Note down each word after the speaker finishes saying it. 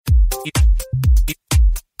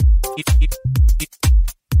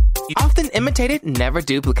Often imitated, never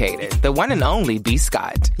duplicated. The one and only B.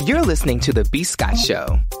 Scott. You're listening to The B. Scott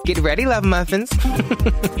Show. Get ready, love muffins.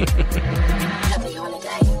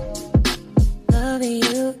 Loving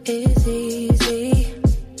you is easy.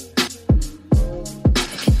 I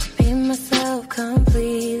get to be myself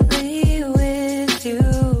completely with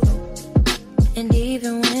you. And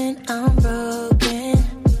even when I'm broken,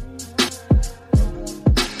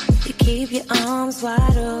 you keep your arms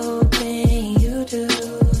wide open. You do.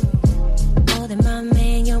 More than my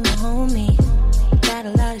man, you're my homie. Got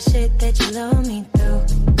a lot of shit that you love me through.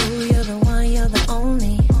 Ooh, you're the one, you're the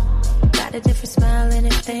only. Got a different smile and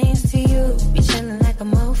it's thanks to you. Be chilling like a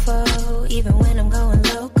mofo, even when I'm going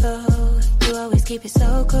loco. You always keep it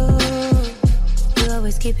so cool. You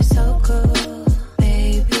always keep it so cool.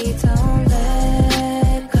 Baby, don't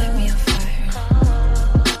let go. Light me on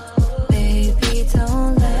fire. Baby,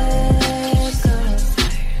 don't let go.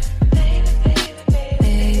 Baby,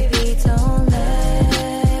 don't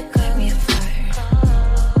let go. Light me on fire.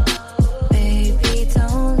 Baby,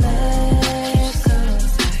 don't let go.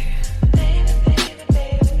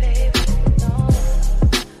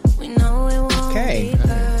 We know it won't Okay. be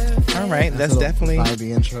perfect. All right, that's definitely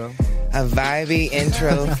Vibey intro. a vibey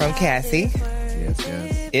intro from Cassie. Yes,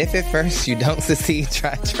 yes. If at first you don't succeed,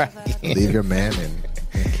 try again. Leave your man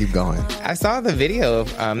and keep going. I saw the video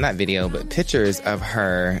of, not video, but pictures of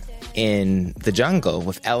her in the jungle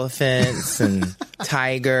with elephants and I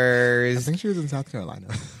tigers. think she was in South Carolina.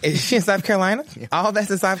 Is she in South Carolina? Yeah. All that's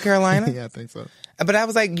in South Carolina? Yeah, I think so. But I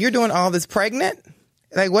was like, you're doing all this pregnant?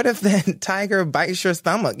 Like, what if that tiger bites your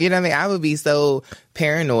stomach? You know what I mean? I would be so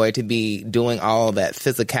paranoid to be doing all that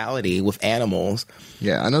physicality with animals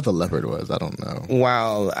Yeah, I know the leopard was. I don't know.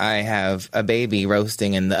 while I have a baby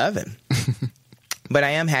roasting in the oven. But I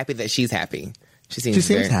am happy that she's happy. She seems She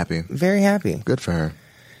seems happy. Very happy. Good for her.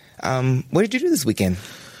 What did you do this weekend?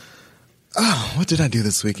 Oh, what did I do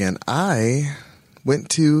this weekend? I went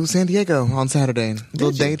to San Diego on Saturday.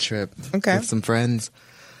 Little day trip Okay. with some friends.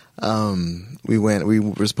 We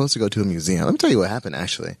were supposed to go to a museum. Let me tell you what happened,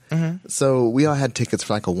 actually. So we all had tickets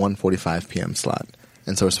for like a 1:45 p.m. slot.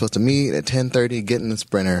 And so we're supposed to meet at 10:30, get in the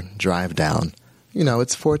Sprinter, drive down. You know,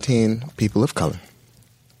 it's 14 people of color.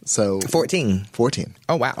 So 14. 14.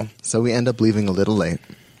 Oh, wow. So we end up leaving a little late.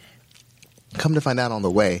 Come to find out on the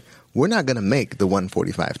way, we're not going to make the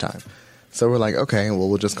 1:45 time. So we're like, okay, well,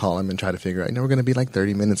 we'll just call him and try to figure out, we're going to be like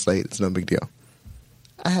 30 minutes late. It's no big deal.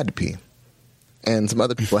 I had to pee. And some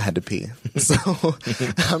other people had to pee. So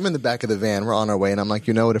I'm in the back of the van. We're on our way. And I'm like,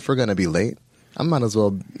 you know what? If we're going to be late, I might as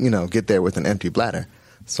well, get there with an empty bladder.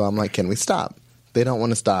 So I'm like, can we stop? They don't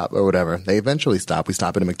want to stop or whatever. They eventually stop. We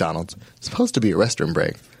stop at a McDonald's. It's supposed to be a restroom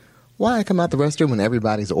break. Why I come out the restroom when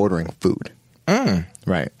everybody's ordering food?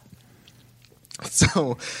 Right.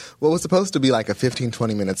 So what was supposed to be like a 15,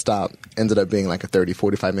 20-minute stop ended up being like a 30,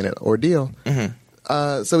 45-minute ordeal.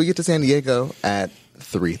 So we get to San Diego at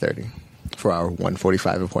 3:30 for our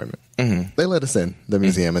 1:45 appointment. They let us in the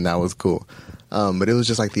museum, and that was cool. But it was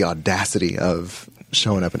just like the audacity of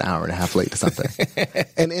showing up an hour and a half late to something.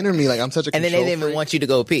 And enter me, like, I'm such a And then they control didn't even freak. want you to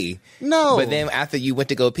go pee. No. But then after you went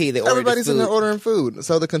to go pee, they ordered Everybody's food. in there ordering food.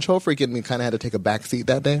 So the control freak in me kind of had to take a back seat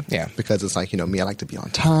that day. Yeah. Because it's like, me, I like to be on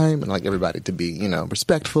time and I like everybody to be,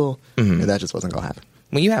 respectful. And that just wasn't going to happen.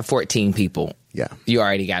 When you have 14 people, Yeah. you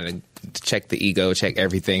already got to check the ego, check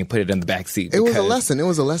everything, put it in the back seat. It was a because- lesson. It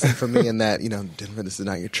was a lesson for me in that, Denver, this is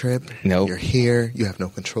not your trip. Nope. You're here. You have no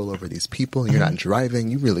control over these people. You're not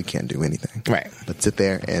driving. You really can't do anything. Right. But sit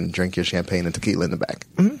there and drink your champagne and tequila in the back.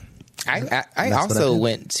 I That's what I also did.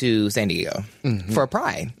 went to San Diego for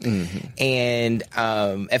Pride. And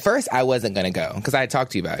at first I wasn't going to go because I had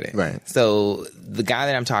talked to you about it. Right. So the guy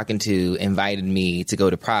that I'm talking to invited me to go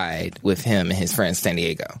to Pride with him and his friends San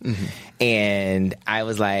Diego. And I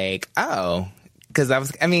was like, oh, because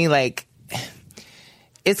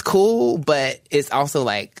it's cool, but it's also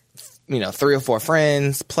like, 3 or 4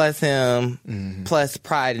 friends plus him plus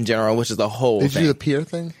Pride in general, which is a whole Did thing. you do the pier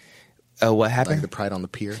thing? What happened? Like the Pride on the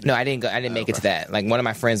pier? No, I didn't go. I didn't make it to that. Like, one of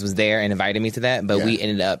my friends was there and invited me to that, but we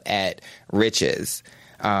ended up at Rich's,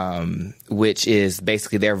 which is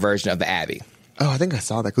basically their version of the Abbey. Oh, I think I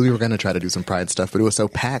saw that because we were going to try to do some Pride stuff, but it was so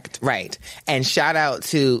packed. Right. And shout out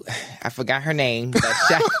to, I forgot her name, but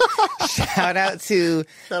Shout out to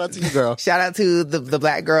you, girl. Shout out to the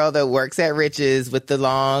black girl that works at Rich's with the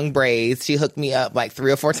long braids. She hooked me up like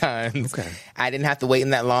 3 or 4 times. Okay. I didn't have to wait in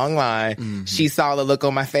that long line. She saw the look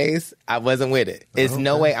on my face. I wasn't with it. There's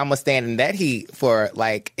no way I'm going to stand in that heat for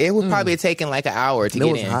like, it would probably have taken like an hour to It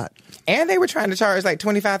get was in. hot. And they were trying to charge like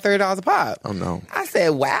 $25, $30 a pop. Oh, no. I said,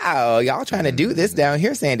 wow, y'all trying to do this down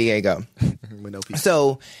here, San Diego. With no people.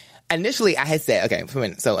 So initially I had said, okay, for a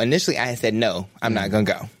minute. So initially I had said, no, I'm not going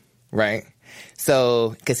to go. Right?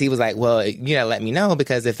 So, because he was like, well, let me know,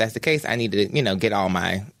 because if that's the case, I need to, get all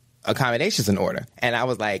my accommodations in order. And I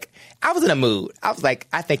was like, I was in a mood. I was like,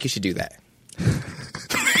 I think you should do that.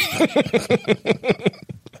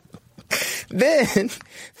 Then,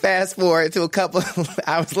 fast forward to a couple of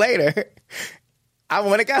hours later, I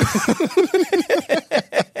want to go.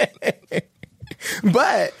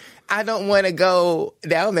 But I don't want to go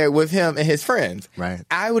down there with him and his friends. Right.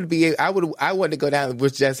 I wanted to go down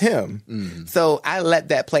with just him. Mm. So I let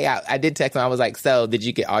that play out. I did text him. I was like, so did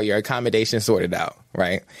you get all your accommodations sorted out?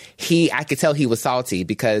 Right. I could tell he was salty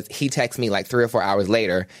because he texted me like 3 or 4 hours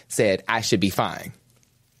later, said I should be fine.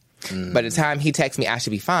 By the time he texted me I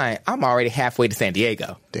should be fine, I'm already halfway to San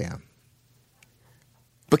Diego. Damn.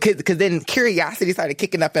 Because then curiosity started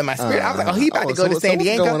kicking up in my spirit. I was like, oh, he about to go to San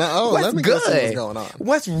Diego? What's going on? Oh, what's let me good? go see what's going on.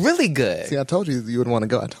 What's really good? See, I told you would want to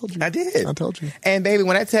go. I told you. I did. I told you. And baby,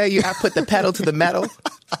 when I tell you I put the pedal to the metal.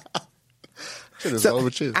 Should have rolled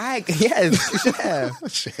with you. Yes, you should have.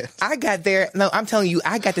 Shit. I got there. No, I'm telling you,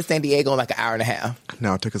 I got to San Diego in like an hour and a half.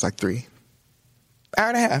 No, it took us like 3. Hour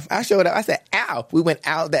and a half. I showed up. I said, ow. We went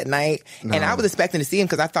out that night. No. And I was expecting to see him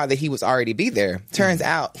because I thought that he was already be there. Turns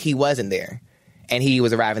out he wasn't there. And he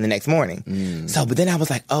was arriving the next morning. So, but then I was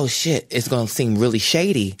like, oh shit, it's going to seem really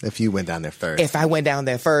shady. If you went down there first. If I went down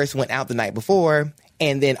there first, went out the night before,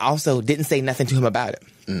 and then also didn't say nothing to him about it.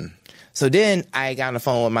 So then I got on the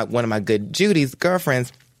phone with one of my good Judy's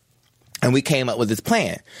girlfriends, and we came up with this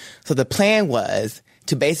plan. So the plan was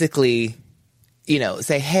to basically,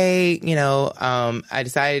 say, hey, I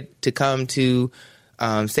decided to come to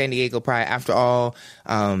San Diego Pride. After all,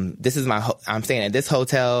 this is I'm staying at this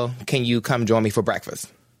hotel. Can you come join me for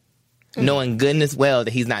breakfast? Knowing goodness well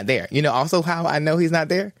that he's not there. Also how I know he's not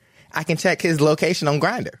there? I can check his location on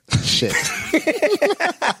Grindr. Shit.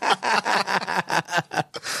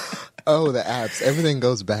 Oh, the apps. Everything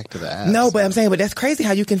goes back to the apps. No, but I'm saying, but that's crazy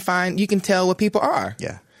how you can tell what people are.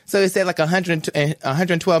 Yeah. So it said like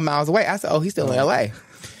 112 miles away. I said, oh, he's still in LA.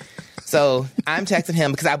 So I'm texting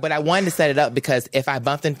him but I wanted to set it up because if I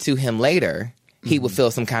bumped into him later, he would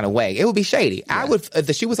feel some kind of way. It would be shady. Yeah. I would, if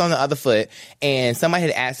the shoe was on the other foot and somebody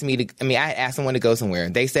had asked me I had asked someone to go somewhere.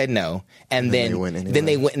 They said no. And then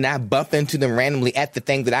they went and I bumped into them randomly at the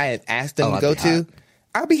thing that I had asked them to go to.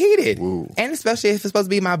 I'll be heated. Ooh. And especially if it's supposed to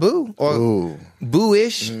be my boo or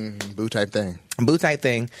boo-ish. Boo type thing. Boo type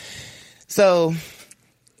thing. So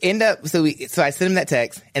so I sent him that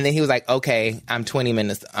text and then he was like, okay, I'm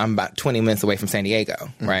about 20 minutes away from San Diego.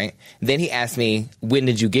 Right. Then he asked me, when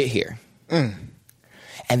did you get here? And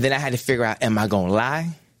then I had to figure out, am I going to lie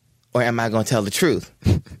or am I going to tell the truth?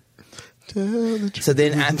 Tell the truth. So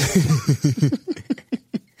then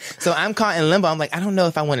So I'm caught in limbo. I'm like, I don't know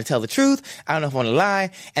if I want to tell the truth. I don't know if I want to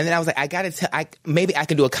lie. And then I was like, I got to tell, maybe I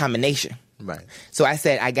can do a combination. Right. So I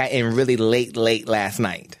said, I got in really late last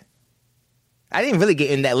night. I didn't really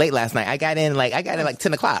get in that late last night. I got in like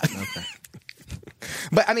 10 o'clock. Okay.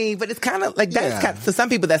 But it's kind of like, for some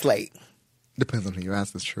people that's late. Depends on who you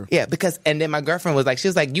ask, that's true. Yeah, and then my girlfriend was like, she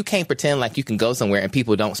was like, you can't pretend like you can go somewhere and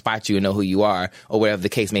people don't spot you and know who you are or whatever the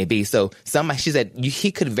case may be. So she said,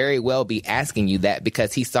 he could very well be asking you that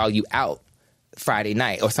because he saw you out Friday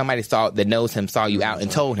night or somebody that knows him saw you out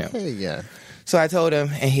and told him. Hey, yeah. So I told him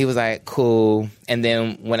and he was like, cool. And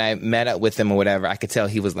then when I met up with him or whatever, I could tell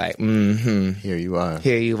he was like, Here you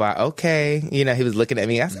are. Okay. He was looking at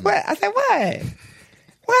me. I said, what?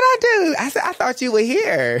 What'd I do? I said, I thought you were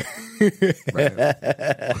here. Right.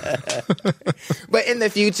 But in the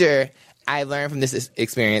future, I learned from this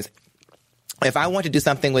experience, if I want to do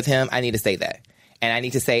something with him, I need to say that. And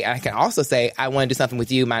I can also say, I want to do something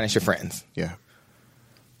with you minus your friends. Yeah.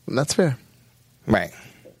 That's fair. Right.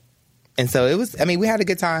 And so it was, we had a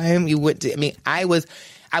good time. I would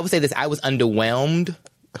say this, I was underwhelmed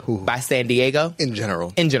by San Diego. In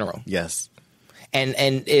general. Yes. And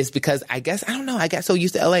it's because I got so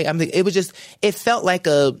used to LA. It felt like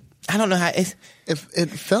I don't know how it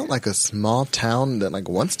felt like a small town that like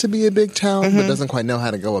wants to be a big town but doesn't quite know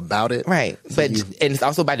how to go about it. Right. So and it's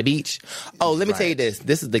also by the beach. Oh, let me tell you this.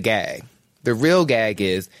 This is the gag. The real gag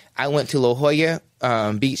is I went to La Jolla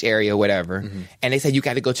Beach area or whatever, and they said you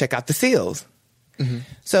got to go check out the seals.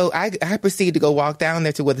 So I proceed to go walk down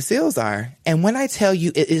there to where the seals are. And when I tell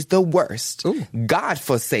you it is the worst,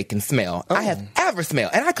 God-forsaken smell I have ever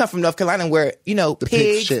smelled. And I come from North Carolina where, you know, The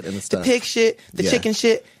pigs, pig shit and the stuff. pig shit, the chicken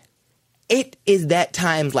shit. It is that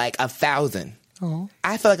times like 1,000.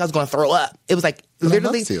 I felt like I was going to throw up. It was like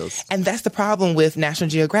literally. love seals. And that's the problem with National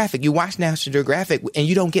Geographic. You watch National Geographic and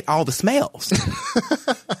you don't get all the smells.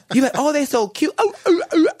 You're like, oh, they're so cute.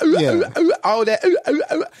 All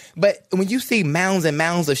that. But when you see mounds and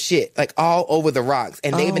mounds of shit, like all over the rocks,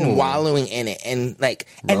 and they've been wallowing in it, and like,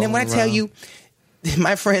 and then when I tell you,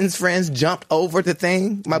 my friends jumped over the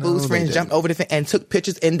thing. My boo's friends jumped over the thing and took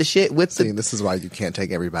pictures in the shit with the. This is why you can't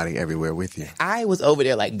take everybody everywhere with you. I was over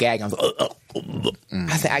there like gagging. I was like,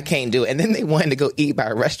 I said, I can't do it. And then they wanted to go eat by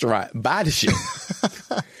a restaurant by the shit.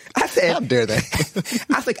 I said, How dare they?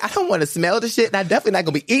 I was like, I don't want to smell the shit, and I'm definitely not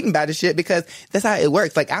going to be eating by the shit because that's how it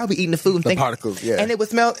works. Like, I'll be eating the food and The particles, yeah. and it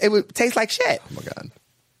would taste like shit. Oh my God.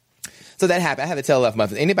 So that happened. I had to tell Love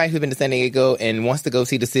Muffins. Anybody who's been to San Diego and wants to go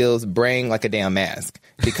see the seals, bring like a damn mask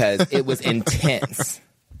because it was intense.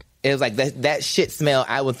 It was like that shit smell.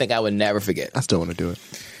 I would think I would never forget. I still want to do it.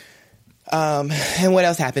 And what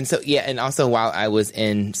else happened? So yeah, and also while I was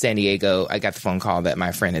in San Diego, I got the phone call that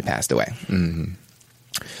my friend had passed away. Mm-hmm.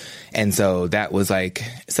 And so that was like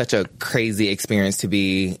such a crazy experience to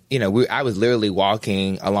be. You know, I was literally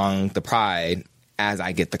walking along the Pride as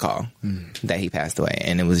I get the call that he passed away.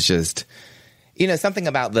 And it was just, you know, something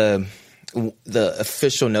about the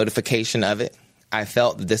official notification of it. I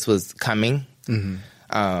felt that this was coming.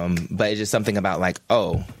 But it's just something about like,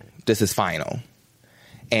 oh, this is final.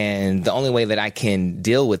 And the only way that I can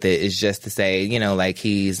deal with it is just to say, you know, like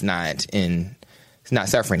he's not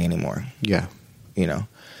suffering anymore. Yeah. You know?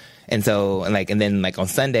 And so like, and then like on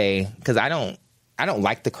Sunday, cause I don't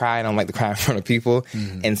like to cry. I don't like to cry in front of people.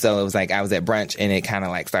 And so it was like I was at brunch and it kind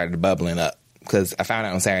of like started bubbling up because I found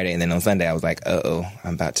out on Saturday and then on Sunday I was like, I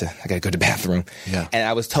gotta go to the bathroom. Yeah. And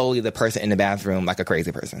I was totally the person in the bathroom like a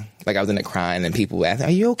crazy person. Like I was in there crying and people were asking,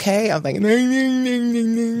 are you okay? I was like, oh,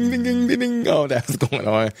 that was going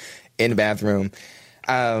on in the bathroom.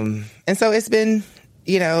 And so it's been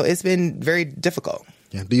very difficult.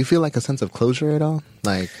 Yeah. Do you feel like a sense of closure at all?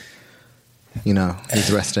 Like, you know,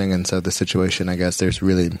 he's resting, and so the situation, I guess, there's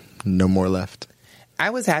really no more left. I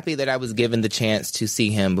was happy that I was given the chance to see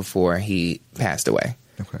him before he passed away.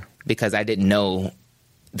 Okay. Because I didn't know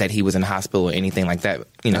that he was in the hospital or anything like that,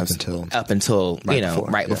 you know, up until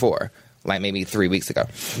right before, like maybe 3 weeks ago.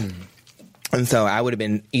 And so I would have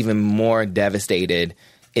been even more devastated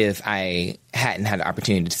if I hadn't had the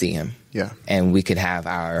opportunity to see him. Yeah. And we could have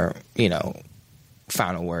our, you know,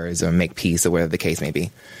 final words or make peace or whatever the case may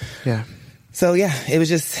be. Yeah. So yeah, it was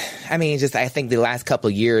just, I think the last couple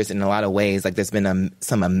of years in a lot of ways, like there's been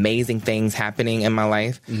some amazing things happening in my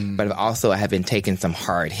life, but also I have been taking some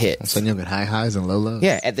hard hits. So you'll get high highs and low lows.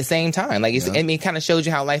 Yeah, at the same time. Like, it kind of shows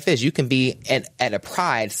you how life is. You can be at a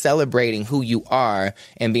Pride celebrating who you are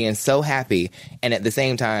and being so happy, and at the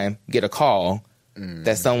same time get a call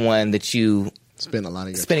that someone that you spend a lot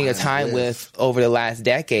of spending your time with over the last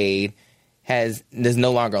decade is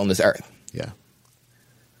no longer on this earth. Yeah.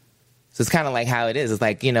 So it's kind of like how it is. It's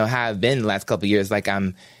like, you know, how I've been the last couple of years. Like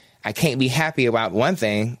I can't be happy about one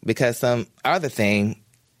thing because some other thing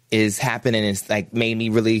is happening and it's like made me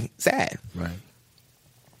really sad. Right.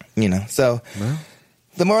 You know, so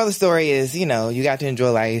the moral of the story is, you know, you got to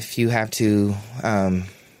enjoy life. You have to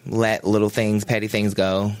let little things, petty things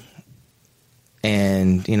go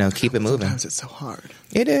and, you know, keep it moving. Sometimes it's so hard.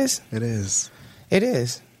 It is. It is. It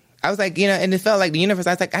is. I was like, you know, and it felt like the universe.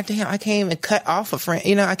 I was like, damn, I can't even cut off a friend.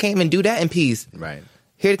 You know, I can't even do that in peace. Right.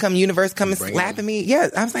 Here to come universe come and slapping me. Yeah.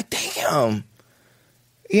 I was like, damn.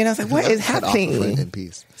 You know, I was like, what is happening? Cut off a friend in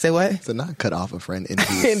peace. Say what? So not cut off a friend in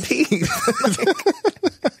peace. In peace.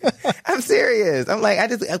 I'm serious. I'm like,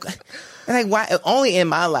 why? Only in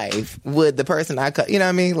my life would the person I cut, you know what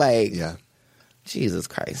I mean? Like, yeah. Jesus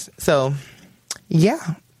Christ. So,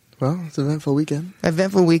 yeah. Well, it's an eventful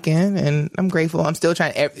weekend. And I'm grateful. I'm still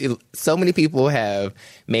trying. So many people have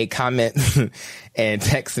made comments and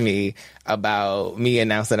text me about me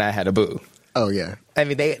announcing I had a boo. Oh yeah. I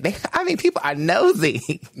mean, people are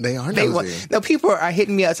nosy. They are nosy. No, people are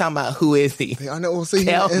hitting me up talking about who is he. They are nosy. Well, see,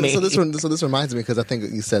 Tell me. So this reminds me because I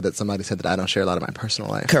think you said that somebody said that I don't share a lot of my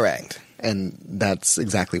personal life. Correct. And that's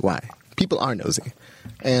exactly why. People are nosy.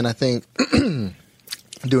 And I think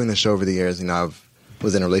doing this show over the years, you know, I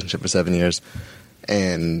was in a relationship for 7 years,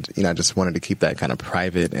 and, you know, I just wanted to keep that kind of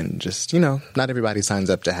private and just, you know, not everybody signs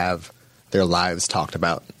up to have their lives talked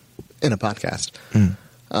about in a podcast.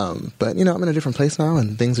 But, you know, I'm in a different place now,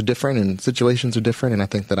 and things are different, and situations are different, and I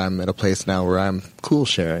think that I'm at a place now where I'm cool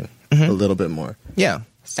sharing a little bit more. Yeah.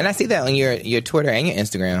 And I see that on your Twitter and your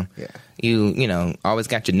Instagram. Yeah. You know, always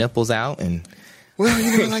got your nipples out and... Well,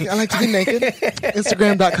 you know, I like to be naked.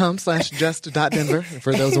 Instagram.com/just.denver,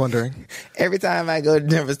 for those wondering. Every time I go to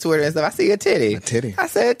Denver's Twitter and stuff, I see a titty. A titty. I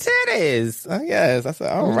said, titties. Oh, yes. I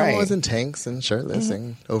said, all right. I was in tanks and shirtless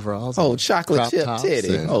and overalls. Oh, and chocolate crop chip tops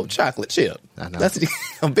titty. and- Oh, chocolate chip. I know. That's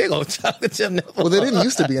a big old chocolate chip nipple. Well, they didn't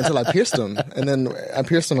used to be until I pierced them. And then I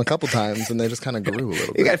pierced them a couple times and they just kind of grew a little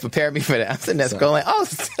You bit. got to prepare me for that. I'm sitting there So- scrolling. Oh,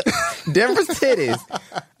 Denver's titties.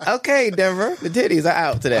 Okay, Denver. The titties are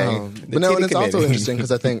out today. The But no, titty and it's also committee. interesting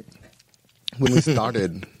because I think when we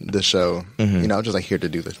started the show, you know, I was just like here to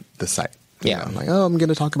do the site. You Yeah. know, I'm like, oh, I'm going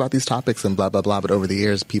to talk about these topics and blah, blah, blah. But over the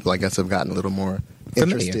years, people, I guess, have gotten a little more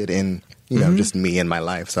Familiar. interested in, you know, just me and my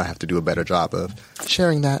life. So I have to do a better job of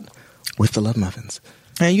sharing that with the Love Muffins.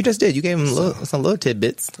 And you just did. You gave them some little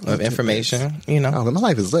tidbits of Little information, you know. Oh, but my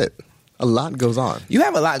life is lit. A lot goes on. You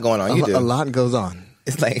have a lot going on. You do. A lot goes on.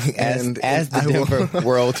 It's like And as the I will- Denver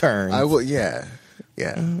world turns. I will, yeah.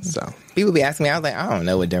 So People be asking me, I was like, I don't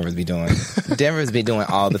know what Denver's be doing. Denver's be doing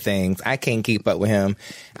all the things. I can't keep up with him.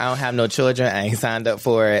 I don't have no children. I ain't signed up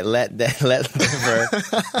for it. Let Denver.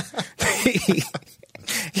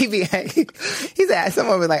 He said,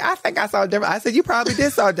 someone was like, I think I saw Denver. I said, you probably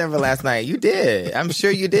did saw Denver last night. You did. I'm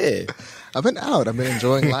sure you did. I've been out. I've been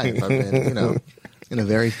enjoying life. I've been, you know, in a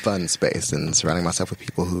very fun space and surrounding myself with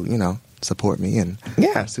people who, you know, support me and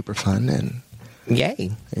Yeah. are super fun. And,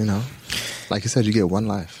 Yay. you know, like you said, you get one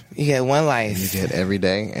life. You get one You life. get every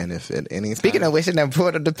day. And if at any Speaking time, of which, I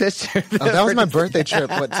pulled up the picture. oh, that was my birthday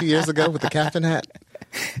trip, 2 years ago with the captain hat?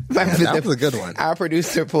 that was a good one. Our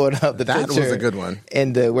producer pulled up the That picture. was a good one.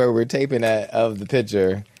 In where we're taping of the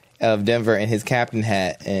picture of Denver in his captain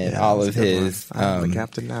hat and Yeah, all that was of a good his one. I'm the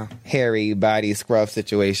captain now. hairy body scruff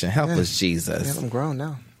situation. Help Yeah. us, Jesus. Yeah, I'm grown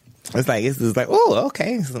now. It's like, oh,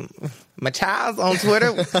 okay. So, my child's on Twitter.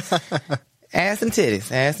 Ass and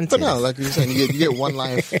titties. But no, like you were saying, you get one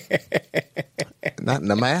life.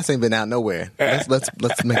 No, my ass ain't been out nowhere.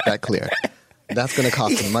 Let's make that clear. That's going to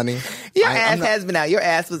cost some money. Your I'm ass not- has been out. Your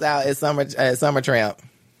ass was out at Summer Tramp.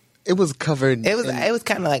 It was covered. It was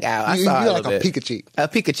kind of like out. I saw you it like a a bit. Pikachu. A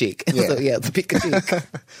Pika cheek. Yeah. So, yeah, it's a Pika cheek.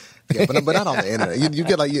 Yeah, but not on the internet. You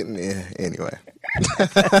get like anyway.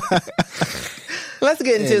 Let's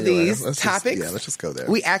get into Anyway, these let's topics. let's just go there.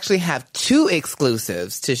 We actually have 2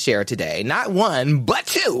 exclusives to share today. Not 1, but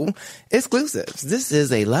 2 exclusives. This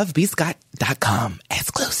is a lovebscott.com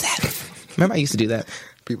exclusive. Remember I used to do that?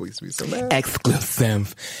 People used to be so mad.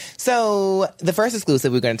 Exclusive. So the first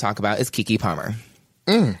exclusive we're going to talk about is Keke Palmer.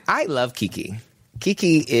 I love Keke.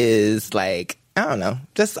 Keke is like, I don't know,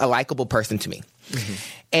 just a likable person to me.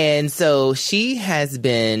 And so she has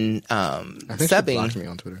been I think subbing. she blocked me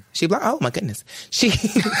on Twitter. She blocked. Oh my goodness. She.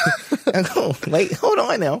 Oh, wait, hold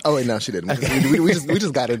on now. Oh wait, no, she didn't. We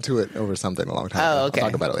just got into it over something a long time ago. Oh, okay. I'll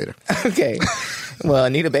talk about it later. Okay. Well,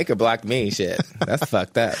 Anita Baker blocked me. Shit, that's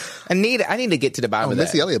fucked up. I need to get to the bottom Oh, of that.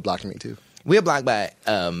 Missy Elliott blocked me too. We were blocked by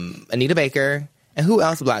Anita Baker. And who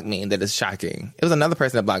else blocked me that is shocking? It was another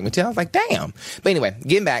person that blocked me too. I was like, damn. But anyway,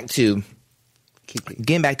 getting back to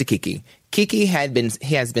Keke. Keke has been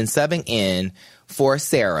subbing in for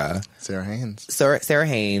Sarah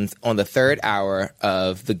Haynes on the 3rd hour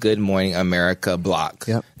of the Good Morning America block.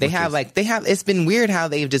 Yep. It's been weird how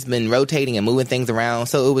they've just been rotating and moving things around.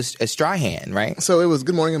 So it was a Strahan, right? So it was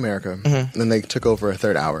Good Morning America, and then they took over a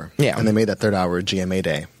 3rd hour. Yeah. And they made that 3rd hour GMA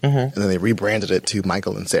Day. And then they rebranded it to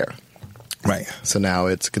Michael and Sarah. Right. So now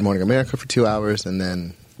it's Good Morning America for 2 hours, and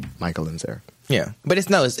then Michael and Sarah. Yeah. But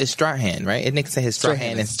it's Strahan, right? It Nick say his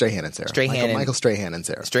Strahan and Strahan and Sarah. Strahan Michael Strahan and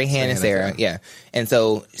Sarah. Strahan and Sarah, yeah. And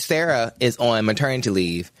so Sarah is on maternity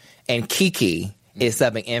leave, and Keke is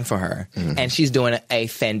subbing in for her, and she's doing a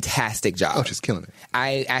fantastic job. Oh, she's killing it.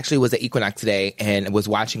 I actually was at Equinox today and was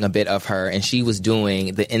watching a bit of her, and she was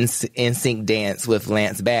doing the NSYNC dance with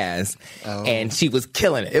Lance Bass, and she was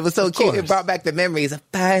killing it. It was so cute. It brought back the memories of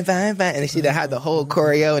fine, fine, fine, and she had the whole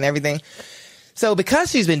choreo and everything. So because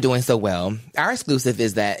she's been doing so well, our exclusive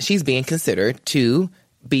is that she's being considered to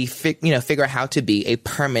figure out how to be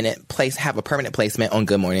have a permanent placement on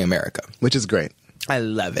Good Morning America. Which is great. I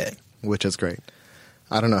love it. Which is great.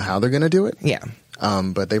 I don't know how they're going to do it. Yeah.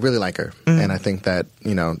 But they really like her. And I think that,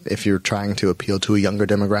 if you're trying to appeal to a younger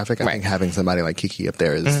demographic, I think having somebody like Keke up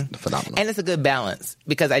there is phenomenal. And it's a good balance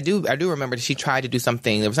because I do remember that she tried to do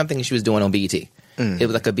something. There was something she was doing on BET. It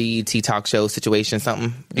was like a BET talk show situation,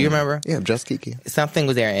 something. Do you remember? Yeah, just Keke. Something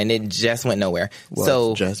was there and it just went nowhere. Well,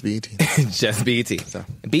 so it's just BET. just BET. So.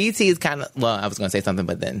 BET is kind of, well, I was going to say something,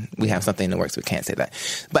 but then we have something in the works. We can't say that.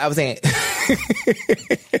 But I was saying...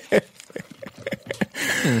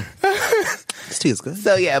 This tea is good.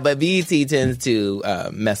 So yeah, but BET tends to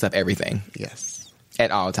mess up everything Yes.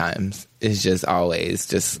 at all times. It's just always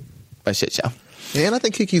just a shit show. Yeah, and I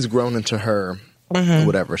think Kiki's grown into her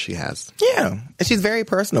whatever she has. Yeah, and she's very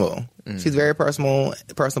personable. She's very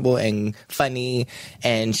personable and funny,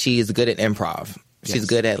 and she's good at improv. She's Yes.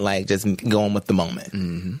 good at like just going with the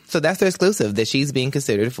moment. So that's their exclusive, that she's being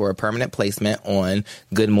considered for a permanent placement on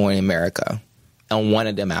Good Morning America on one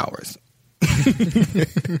of them hours.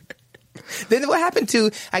 Then what happened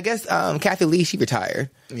to, I guess, Kathy Lee? She retired.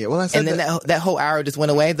 Yeah, well, I said And then that whole hour just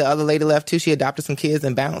went away. The other lady left too. She adopted some kids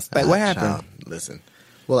and bounced. Like, what happened? Child, listen.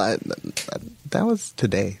 Well, that was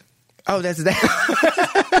today. Oh, that's that.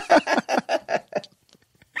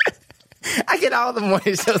 I get all the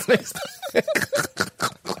morning shows mixed up.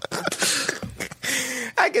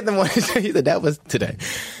 I get the morning show. You said that was today.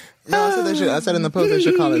 No, I said in the post they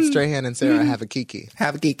should call it Strahan and Sarah Have a Kiki.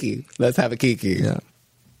 Have a Kiki. Let's have a Kiki. Yeah.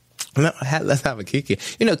 No, let's have a Kiki.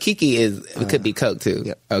 You know, Kiki could be Coke too.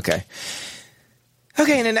 Yep. Okay.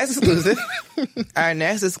 Okay, and the next exclusive. Our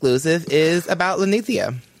next exclusive is about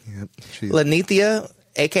Lanithia. Yep. Lanithia,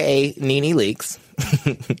 a.k.a. Nene Leakes.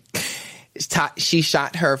 She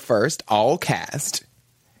shot her first all-cast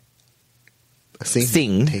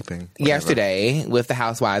scene taping whatever, yesterday with the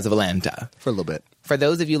Housewives of Atlanta. for a little bit. For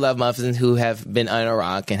those of you love muffins who have been under a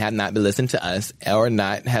rock and have not been listening to us or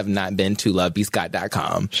have not been to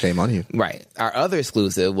lovebscott.com. Shame on you. Right. Our other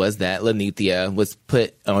exclusive was that Lanithia was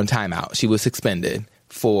put on timeout. She was suspended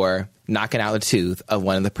for knocking out a tooth of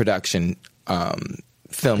one of the production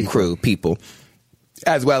film crew people,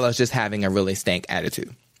 as well as just having a really stank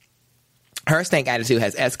attitude. Her stank attitude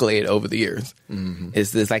has escalated over the years.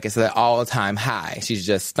 It's like it's an all-time high. She's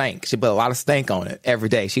just stank. She put a lot of stank on it every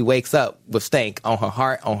day. She wakes up with stank on her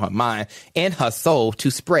heart, on her mind, and her soul to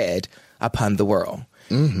spread upon the world.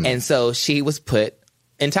 And so she was put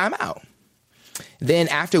in timeout. Then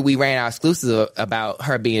after we ran our exclusive about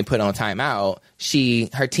her being put on timeout,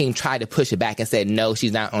 her team tried to push it back and said, no,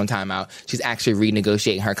 she's not on timeout. She's actually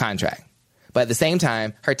renegotiating her contract. But at the same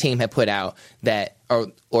time, her team had put out that,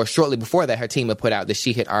 or shortly before that, her team had put out that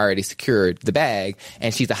she had already secured the bag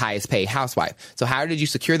and she's the highest paid housewife. So how did you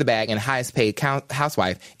secure the bag and the highest paid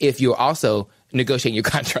housewife if you're also negotiating your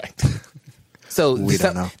contract? So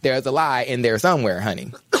don't know. There's a lie in there somewhere,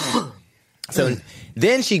 honey. So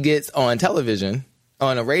then she gets on television,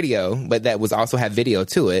 on a radio, but that was also had video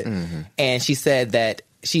to it. And she said that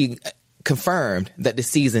she confirmed that the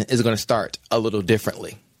season is going to start a little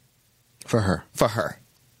differently. For her.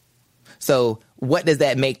 So what does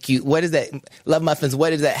that make you, what does that, Love Muffins,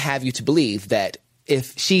 what does that have you to believe? That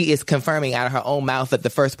if she is confirming out of her own mouth that the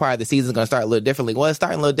first part of the season is going to start a little differently, well, it's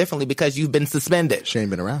starting a little differently because you've been suspended. She ain't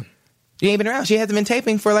been around. She ain't been around. She hasn't been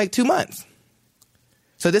taping for like 2 months.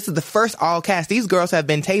 So this is the first all cast. These girls have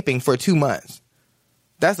been taping for 2 months.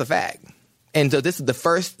 That's a fact. And so this is the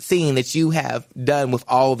first scene that you have done with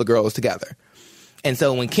all the girls together. And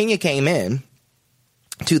so when Kenya came in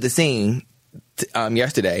to the scene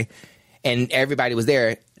yesterday and everybody was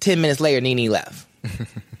there, 10 minutes later, Nene left.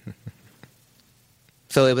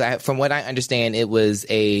 So it was, from what I understand, it was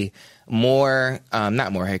a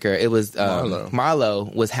not Moore Hicker. It was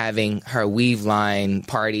Marlo was having her weave line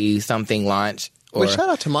party something launch. Well, shout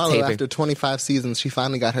out to Marlo. taping. After 25 seasons, she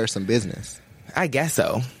finally got her some business I guess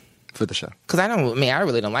so. for the show. Because I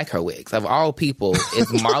really don't like her wigs. Of all people, is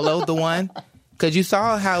Marlo the one? Because you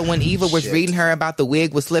saw how when Eva was reading her about the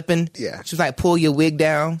wig was slipping, Yeah. she was like, pull your wig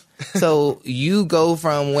down. So you go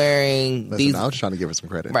from wearing Listen, I was trying to give her some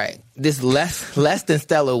credit. right, this less than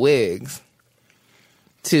stellar wigs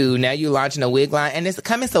to now you're launching a wig line, and it's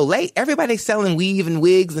coming so late. Everybody's selling weave and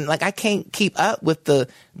wigs, and like I can't keep up with the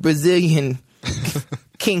Brazilian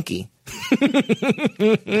kinky.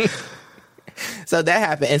 So that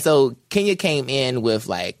happened, and so Kenya came in with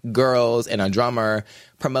like girls and a drummer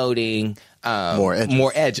promoting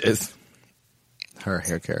more edges. Her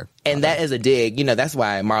hair care. And that is a dig. You know, that's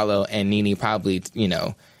why Marlo and Nene probably,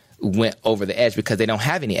 went over the edge because they don't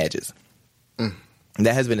have any edges.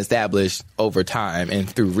 That has been established over time and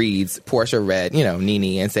through reads. Portia read,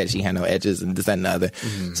 Nene and said she had no edges and this, that, and the other.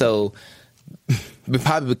 So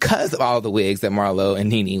probably because of all the wigs that Marlo and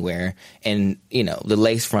Nene wear and, the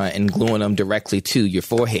lace front and gluing them directly to your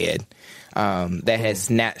forehead, that has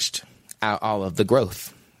snatched out all of the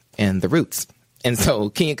growth and the roots. And so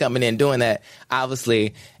Kenya coming in doing that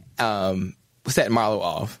obviously set Marlo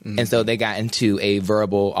off. And so they got into a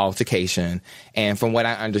verbal altercation. And from what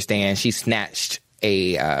I understand, she snatched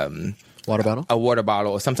a Water bottle? a water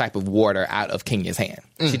bottle or some type of water out of Kenya's hand.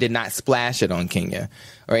 She did not splash it on Kenya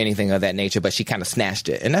or anything of that nature, but she kind of snatched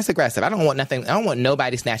it. And that's aggressive. I don't want nothing. I don't want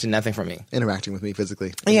nobody snatching nothing from me. Interacting with me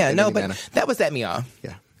physically. Yeah, in no, any but manner. that would set me off.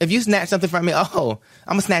 Yeah. If you snatch something from me, I'm going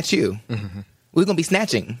to snatch you. We're going to be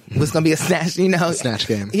snatching. It's going to be a snatch, Snatch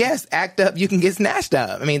game. Yes, act up, you can get snatched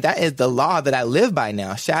up. I mean, that is the law that I live by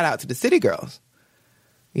now. Shout out to the city girls.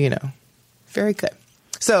 Very good.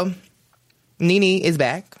 So, Nene is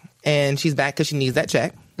back, and she's back because she needs that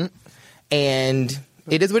check. And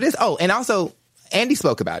it is what it is. Oh, and also, Andy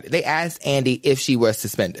spoke about it. They asked Andy if she was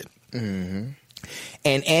suspended. And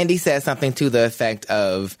Andy said something to the effect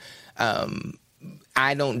of,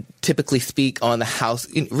 I don't typically speak on the House.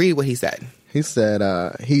 Read what he said. He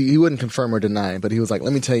said he wouldn't confirm or deny, but he was like,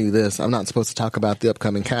 let me tell you this. I'm not supposed to talk about the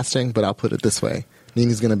upcoming casting, but I'll put it this way.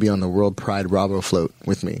 Nene's going to be on the World Pride Bravo float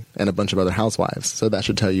with me and a bunch of other housewives. So that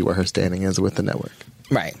should tell you where her standing is with the network.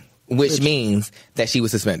 Right. Which means that she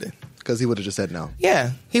was suspended. Because he would have just said no.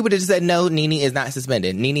 Yeah. He would have just said, no, Nene is not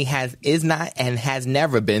suspended. Nene is not and has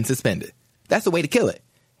never been suspended. That's the way to kill it.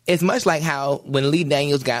 It's much like how when Lee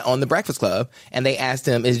Daniels got on The Breakfast Club and they asked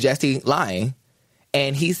him, is Jesse lying?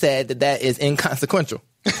 And he said that is inconsequential.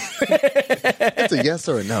 It's a yes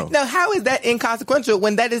or a no. Now, how is that inconsequential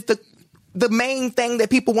when that is the main thing that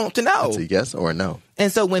people want to know? It's a yes or a no. And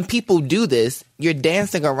so when people do this, you're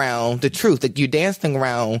dancing around the truth. Like you're dancing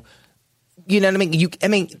around, you know what I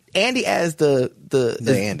mean? Andy as the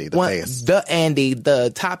face. The Andy,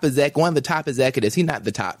 the top one of the top executives. He's not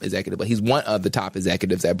the top executive, but he's one of the top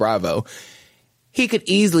executives at Bravo. He could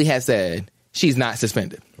easily have said she's not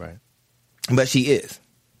suspended. Right. But she is.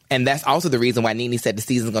 And that's also the reason why Nene said the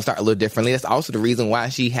season's going to start a little differently. That's also the reason why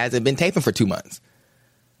she hasn't been taping for 2 months.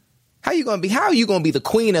 How are you going to be the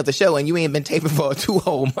queen of the show and you ain't been taping for 2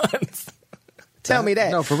 whole months? Tell me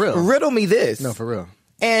that. No, for real. Riddle me this. No, for real.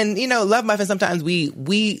 And, Love Muffin, sometimes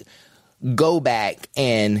we go back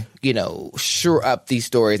and, sure up these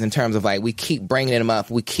stories in terms of like we keep bringing them up.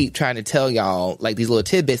 We keep trying to tell y'all like these little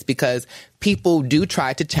tidbits because people do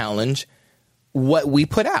try to challenge what we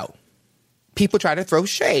put out. People try to throw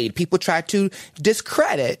shade. People try to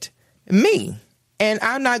discredit me. And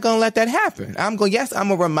I'm not going to let that happen. I'm going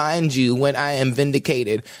to remind you when I am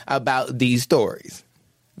vindicated about these stories.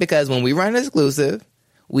 Because when we run an exclusive,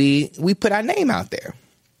 we put our name out there.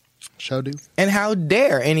 Show do. And how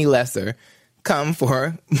dare any lesser come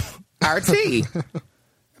for our tea?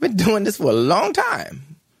 I've been doing this for a long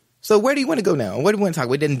time. So where do you want to go now? What do you want to talk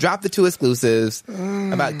about? We didn't drop the 2 exclusives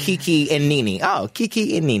about Kiki and Nene. Oh,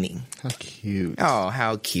 Kiki and Nene. How cute. Oh,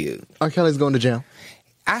 how cute. R. Kelly's going to jail.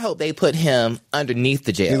 I hope they put him underneath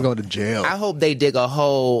the jail. He's going to jail. I hope they dig a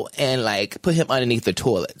hole and like put him underneath the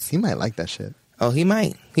toilets. He might like that shit. Oh, he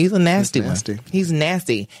might. He's a nasty one. He's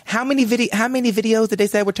nasty. How many videos did they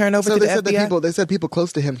say were turned over to the FBI? They said people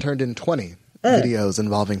close to him turned in 20 videos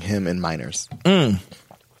involving him and minors.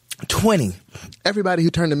 20. Everybody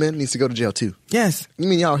who turned them in needs to go to jail too. Yes. You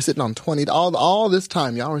mean y'all were sitting on 20? All this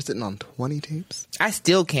time, y'all were sitting on 20 tapes? I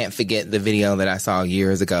still can't forget the video that I saw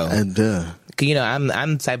years ago. And I'm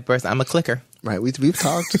the type of person, I'm a clicker. Right, we've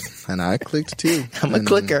talked, and I clicked too. I'm a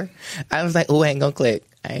clicker. I was like, oh, I ain't gonna click.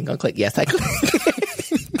 Yes, I click.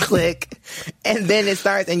 Click. And then it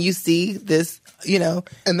starts, and you see this,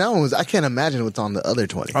 And that one I can't imagine what's on the other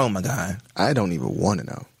 20. Oh my God. I don't even want to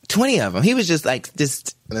know. 20 of them. He was just like, And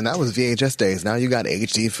then that was VHS days. Now you got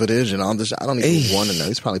HD footage and all this. I don't even want to know.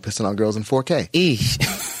 He's probably pissing on girls in 4K.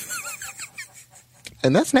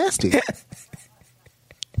 And that's nasty.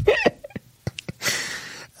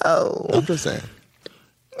 Oh. I'm just saying.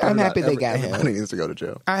 I'm happy they got him. Everybody needs to go to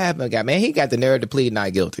jail. I haven't got, man. He got the nerve to plead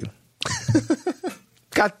not guilty.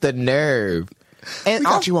 Got the nerve. And we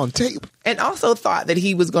got you on tape. And also thought that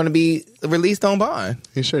he was going to be released on bond.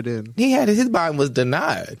 He sure did. His bond was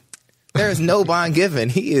denied. There is no bond given.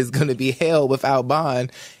 He is going to be held without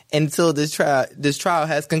bond until this trial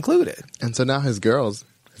has concluded. And so now his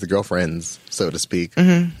girlfriends, so to speak,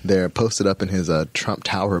 they're posted up in his Trump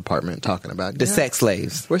Tower apartment talking about the sex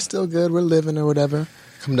slaves. We're still good. We're living or whatever.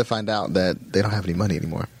 Come to find out that they don't have any money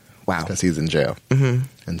anymore. Wow. Because he's in jail. Mm-hmm.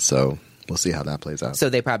 And so we'll see how that plays out.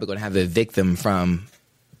 So they're probably going to have to evict them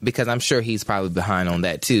because I'm sure he's probably behind on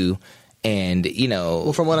that too. And,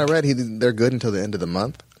 Well, from what I read, they're good until the end of the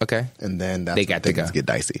month. Okay. And then they got to go. Things get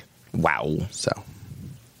dicey. Wow. So.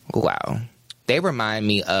 Wow. They remind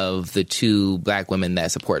me of the 2 black women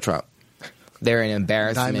that support Trump. They're an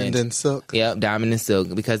embarrassment. Diamond and Silk. Yep, Diamond and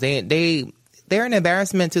Silk. Because they're an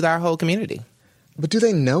embarrassment to our whole community. But do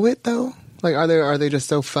they know it, though? Like, are they just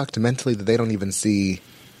so fucked mentally that they don't even see,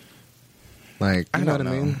 like, you know what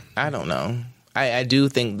I mean? I don't know. I do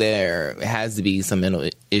think there has to be some mental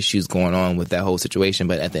issues going on with that whole situation,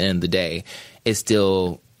 but at the end of the day, it's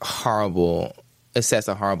still horrible. It sets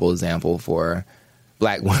a horrible example for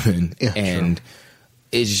Black women. Yeah, and sure.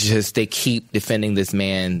 it's just they keep defending this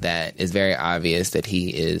man that is very obvious that he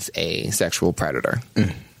is a sexual predator.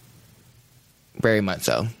 Very much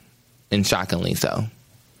so. And shockingly so.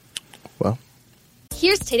 Well,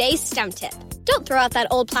 Here's today's STEM tip. Don't throw out that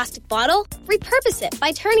old plastic bottle. Repurpose it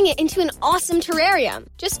by turning it into an awesome terrarium.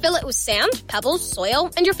 Just fill it with sand, pebbles, soil,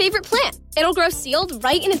 and your favorite plant. It'll grow sealed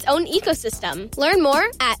right in its own ecosystem. Learn more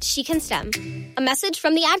at She Can STEM. A message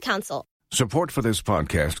from the Ad Council. Support for this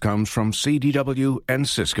podcast comes from CDW and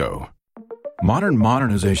Cisco. Modern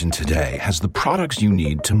modernization today has the products you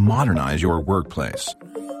need to modernize your workplace,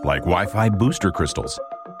 like Wi-Fi booster crystals.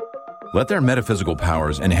 Let their metaphysical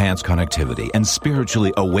powers enhance connectivity and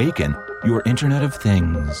spiritually awaken your Internet of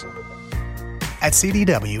Things. At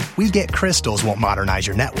CDW, we get crystals won't modernize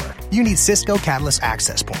your network. You need Cisco Catalyst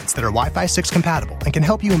access points that are Wi-Fi 6 compatible and can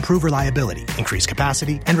help you improve reliability, increase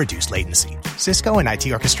capacity, and reduce latency. Cisco and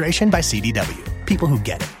IT orchestration by CDW. People who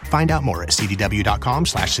get it. Find out more at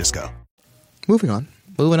cdw.com/Cisco. moving on.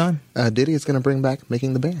 Moving on. Diddy is going to bring back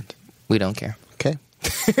Making the Band. We don't care. Okay.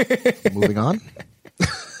 Moving on.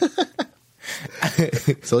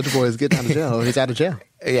 Soulja Boy is getting out of jail. He's out of jail.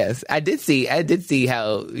 Yes, I did see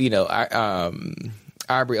how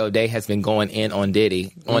Aubrey O'Day has been going in on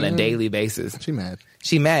Diddy on a daily basis. She mad.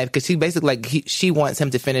 She mad because she basically she wants him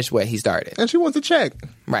to finish what he started. And she wants a check.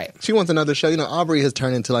 Right. She wants another show. Aubrey has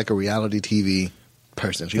turned into like a reality TV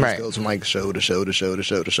person. She just goes from like show to show to show to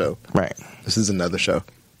show to show. Right. This is another show.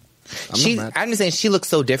 I'm just saying she looks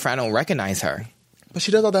so different. I don't recognize her. But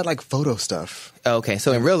she does all that like photo stuff. Okay,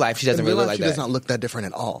 so in real life she doesn't really look like she that. does not look that different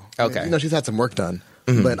at all. Okay. I mean, she's had some work done.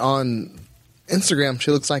 Mm-hmm. But on Instagram, she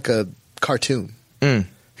looks like a cartoon. Her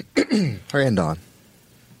and Dawn.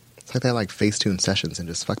 It's like they had like Facetune sessions and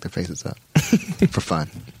just fuck their faces up for fun.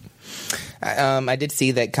 I did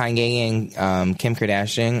see that Kanye and Kim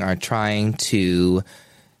Kardashian are trying to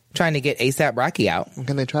get ASAP Rocky out.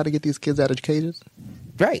 Can they try to get these kids out of cages?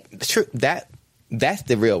 Right. True. That's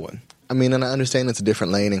the real one. I mean, and I understand it's a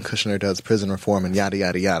different lane and Kushner does prison reform and yada,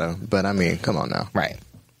 yada, yada. But I mean, come on now. Right.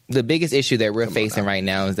 The biggest issue that we're facing right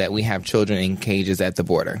now is that we have children in cages at the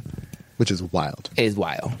border. Which is wild. It is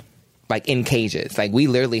wild. Like in cages. Like we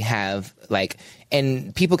literally have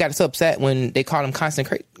and people got so upset when they called them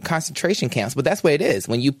concentration camps. But that's what it is.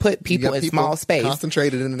 When you put people in small space.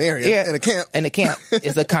 Concentrated in an area. In a camp. In a camp.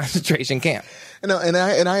 It's a concentration camp. And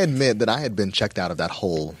I admit that I had been checked out of that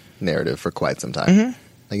whole narrative for quite some time. Mm-hmm.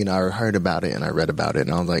 Like, I heard about it and I read about it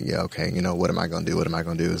and I was like, yeah, okay, what am I going to do? What am I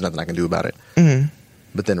going to do? There's nothing I can do about it. Mm-hmm.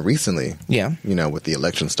 But then recently, with the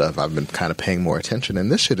election stuff, I've been kind of paying more attention and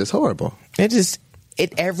this shit is horrible.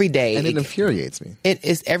 It every day. And it infuriates me. It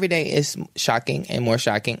is every day is shocking and more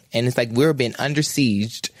shocking. And it's like we're being under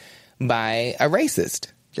sieged by a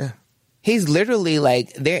racist. Yeah. He's literally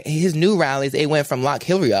his new rallies, they went from lock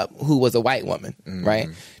Hillary up, who was a white woman, right?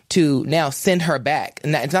 To now send her back.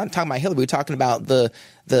 And it's not talking about Hillary. We're talking about the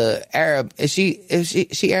Arab. Is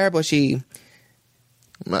she Arab or she?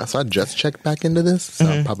 So I just checked back into this. So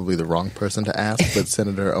I'm probably the wrong person to ask, but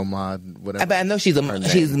Senator Ahmad, whatever. But I know she's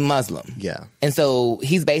Muslim. Yeah. And so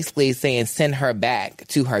he's basically saying send her back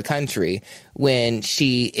to her country when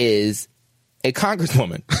she is a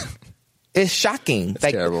congresswoman. It's shocking. It's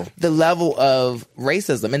terrible. The level of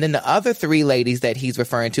racism. And then the other three ladies that he's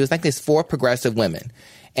referring to, it's like there's 4 progressive women.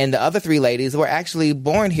 And the other 3 ladies were actually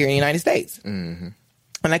born here in the United States. Mm-hmm.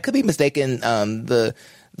 And I could be mistaken.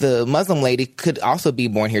 The Muslim lady could also be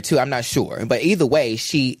born here too. I'm not sure. But either way,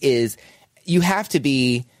 you have to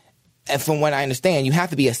be, from what I understand, you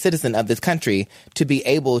have to be a citizen of this country to be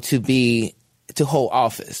able to hold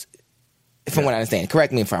office. From what I understand.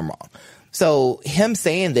 Correct me if I'm wrong. So him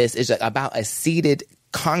saying this is about a seated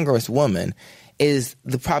congresswoman is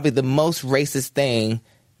probably the most racist thing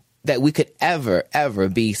that we could ever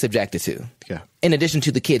be subjected to. Yeah. In addition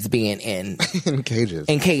to the kids being in cages.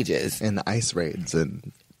 And the ice raids.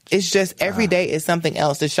 And it's just every day is something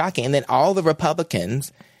else that's shocking. And then all the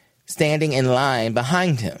Republicans standing in line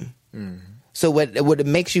behind him. Mm-hmm. So what it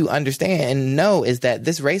makes you understand and know is that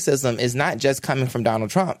this racism is not just coming from Donald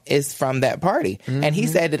Trump. It's from that party. Mm-hmm. And he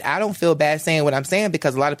said that I don't feel bad saying what I'm saying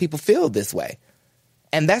because a lot of people feel this way.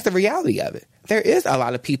 And that's the reality of it. There is a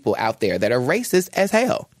lot of people out there that are racist as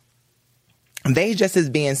hell. They just as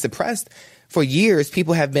being suppressed for years.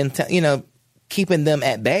 People have been, keeping them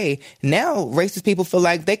at bay. Now racist people feel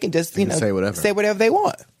like they can just, say whatever they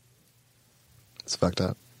want. It's fucked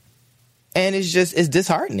up. And it's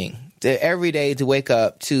disheartening every day to wake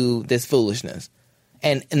up to this foolishness.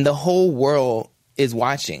 And the whole world is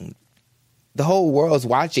watching. The whole world's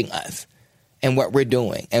watching us and what we're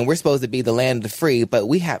doing. And we're supposed to be the land of the free, but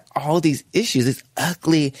we have all these issues, these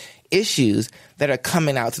ugly issues that are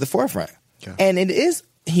coming out to the forefront. Yeah. And it is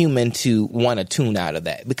human to want to tune out of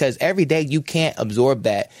that, because every day you can't absorb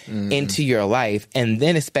that into your life and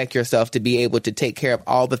then expect yourself to be able to take care of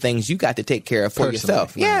all the things you got to take care of for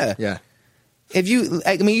yourself. Right. Yeah. If you,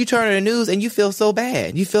 you turn on the news and you feel so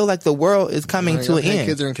bad. You feel like the world is coming to an end.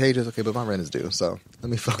 Kids are in cages. Okay, but my rent is due, so let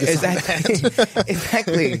me focus on that.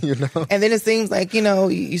 Exactly. You know? And then it seems like,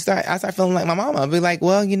 I start feeling like my mama. I'll be like,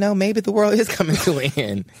 well, maybe the world is coming to an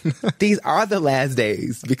end. These are the last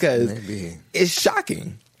days, because it's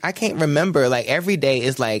shocking. I can't remember. Like, every day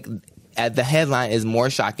is like, the headline is more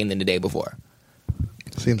shocking than the day before.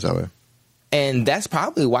 Seems that way. And that's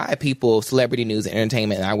probably why celebrity news and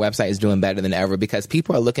entertainment, and our website is doing better than ever, because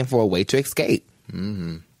people are looking for a way to escape.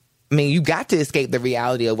 Mm-hmm. I mean, you got to escape the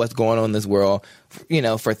reality of what's going on in this world,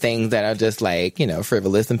 for things that are just like,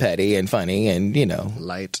 frivolous and petty and funny and,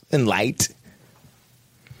 light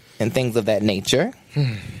and things of that nature.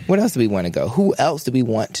 What else do we want to go? Who else do we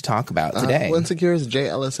want to talk about today? Well, Insecure is Jay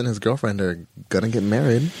Ellis and his girlfriend are going to get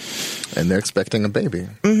married, and they're expecting a baby.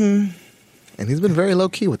 Mm-hmm. And he's been very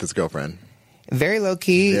low-key with his girlfriend. Very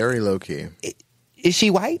low-key? Very low-key. Is she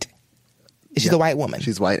white? Is she the white woman?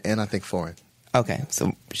 She's white and I think foreign. Okay.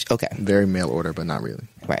 So, okay. Very mail order, but not really.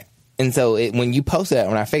 Right. And so when you posted that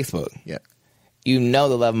on our Facebook, the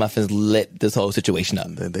Love Muffins lit this whole situation up.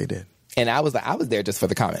 They did. And I was there just for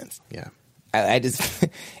the comments. Yeah. I just,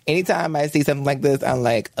 anytime I see something like this, I'm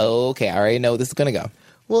like, oh, okay, I already know this is going to go.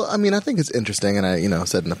 Well, I mean, I think it's interesting, and I,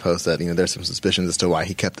 said in the post that, there's some suspicions as to why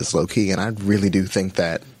he kept this low-key, and I really do think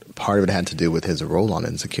that part of it had to do with his role on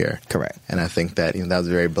Insecure. Correct. And I think that, that was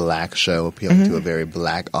a very black show, appealing to a very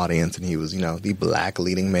black audience, and he was, the black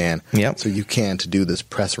leading man. Yep. So you can't do this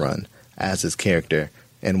press run as his character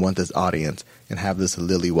and want this audience and have this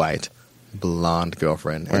lily white, blonde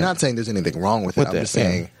girlfriend. Right. I'm not saying there's anything wrong with it. I'm just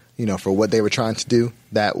saying, for what they were trying to do,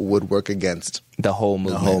 that would work against the whole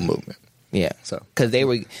movement. Yeah. So, because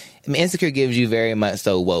Insecure gives you very much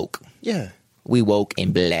so woke. Yeah. We woke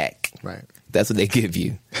and black. Right. That's what they give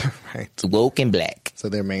you. Right. It's woke and black. So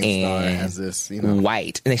their main star has this,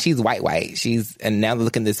 white. And she's white. And now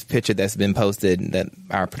look at this picture that's been posted that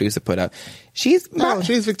our producer put up. She's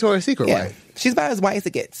Victoria's Secret white. She's about as white as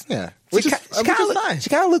it gets. Yeah. She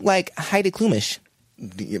kind of looked like Heidi Klumish.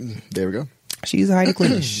 There we go. She's Heidi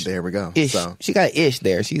Klumish. There we go. Ish. So. She got an ish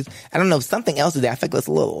there. I don't know, something else is there. I think there's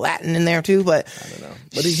a little Latin in there too, but I don't know.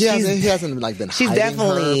 But he hasn't been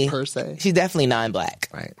hiding her per se. She's definitely non-black.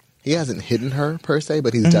 Right. He hasn't hidden her per se,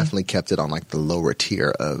 but he's definitely kept it on the lower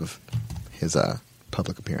tier of his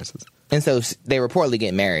public appearances. And so they reportedly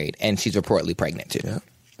get married, and she's reportedly pregnant too. Yeah.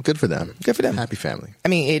 Good for them. Good for them. Happy family. I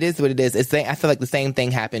mean, it is what it is. I feel like the same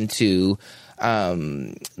thing happened to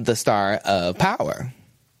the star of Power.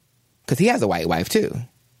 Because he has a white wife, too.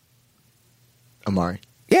 Amari.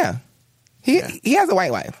 Yeah. He has a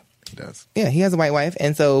white wife. He does. Yeah, he has a white wife.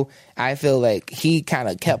 And so I feel like he kind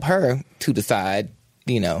of kept her to the side,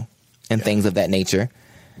 and things of that nature.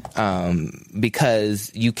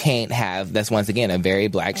 Because you can't have, that's once again a very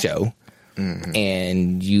black show. Mm-hmm.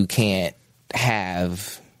 And you can't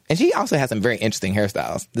have, and she also has some very interesting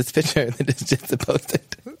hairstyles. This picture that is just posted.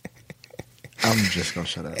 I'm just going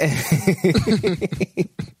to shut up.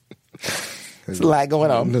 There's a lot going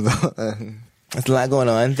on. There's a lot going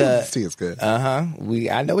on. The tea is good.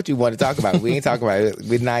 I know what you want to talk about. We ain't talking about it.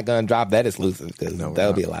 We're not going to drop that exclusive because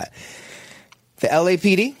that'll be a lot. The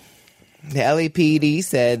LAPD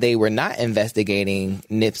said they were not investigating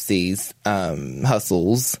Nipsey's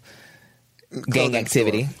hustles, gang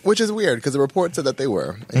activity. Which is weird because the report said that they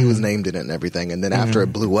were. He was named in it and everything. And then after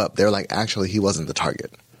it blew up, they were like, actually, he wasn't the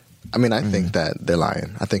target. I mean, I think that they're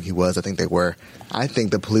lying. I think he was. I think they were. I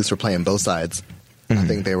think the police were playing both sides. I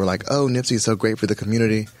think they were like, oh, Nipsey's so great for the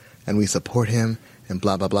community and we support him and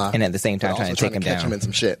blah, blah, blah. And at the same time trying to take him down. Catch him in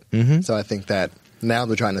some shit. So I think that now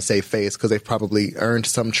they're trying to save face because they've probably earned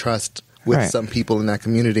some trust with some people in that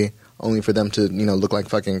community only for them to, look like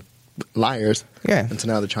fucking liars. Yeah. And so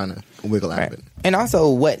now they're trying to wiggle out of it. And also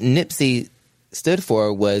what Nipsey stood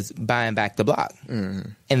for was buying back the block,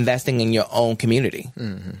 investing in your own community.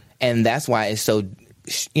 And that's why it's so,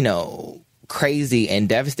 crazy and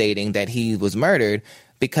devastating that he was murdered,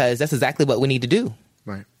 because that's exactly what we need to do.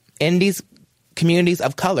 Right. In these communities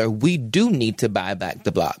of color, we do need to buy back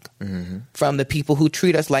the block from the people who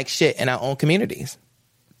treat us like shit in our own communities.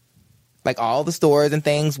 Like all the stores and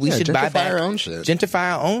things, we should buy back. Gentrify our own shit.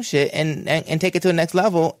 Gentrify our own shit and take it to the next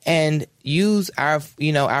level and use our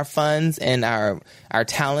funds and our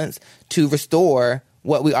talents to restore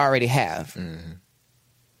what we already have.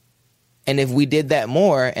 And if we did that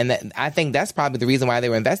more, and that, I think that's probably the reason why they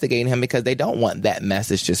were investigating him, because they don't want that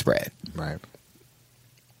message to spread. Right.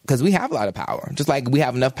 Because we have a lot of power. Just like we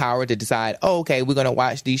have enough power to decide, oh, okay, we're going to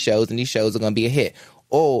watch these shows and these shows are going to be a hit.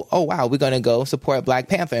 Oh, wow, we're going to go support Black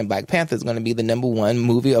Panther and Black Panther is going to be the #1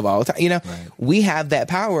 movie of all time. You know, we have that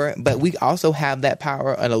power, but we also have that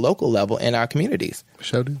power on a local level in our communities.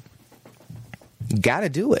 Sure do. Got to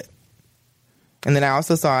do it. And then I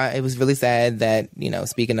also saw, it was really sad that, you know,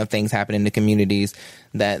 speaking of things happening in the communities,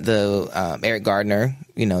 that the Eric Gardner,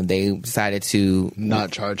 you know, they decided to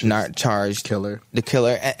not charge the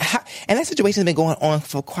killer. And that situation's been going on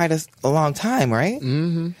for quite a long time, right?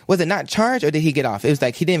 Mm-hmm. Was it not charged, or did he get off? It was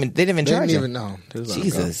like they didn't even charge him. They didn't even know.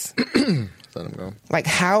 Jesus. Let him go. Like,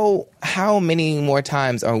 how many more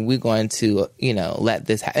times are we going to, you know, let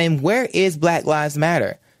this happen? And where is Black Lives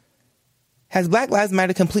Matter? Has Black Lives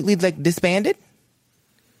Matter completely, like, disbanded?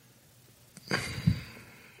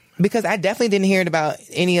 Because I definitely didn't hear about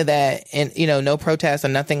any of that, and, you know, no protests or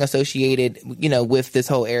nothing associated, you know, with this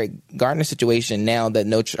whole Eric Gardner situation. Now that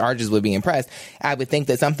no charges would be pressed, I would think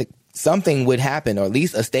that something would happen, or at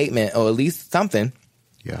least a statement, or at least something.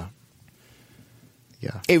 Yeah.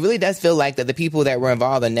 It really does feel like that the people that were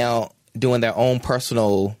involved are now doing their own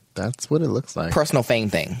personal. That's what it looks like. Personal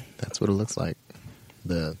fame thing. That's what it looks like.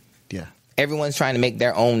 Everyone's trying to make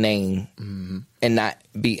their own name and not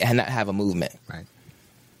have a movement. Right.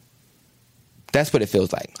 That's what it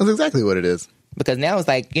feels like. That's exactly what it is. Because now it's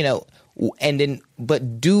like, you know,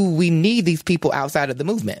 but do we need these people outside of the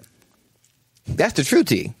movement? That's the true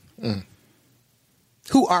tea.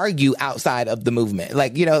 Who are you outside of the movement?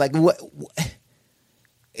 Like, you know, like what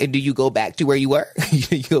do you go back to where you were?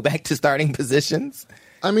 You go back to starting positions?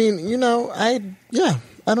 I mean, you know, I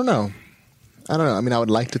don't know. I mean, I would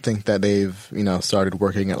like to think that they've, you know, started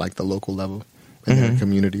working at like the local level in their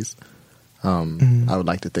communities. I would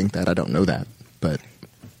like to think that. I don't know that, but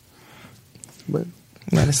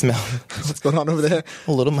Let it smell. What's going on over there?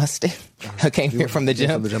 A little musty. I came here from the gym.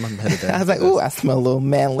 I'm headed there. I was like, ooh, I smell a little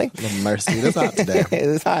manly. Mercy. It's hot today.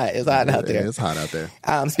 It's hot. It's hot out there. It's hot out there.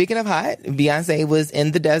 Speaking of hot, Beyonce was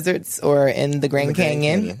in the deserts or in the Grand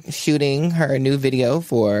Canyon shooting her new video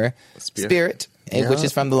for Spirit, which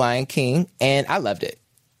is from The Lion King, and I loved it.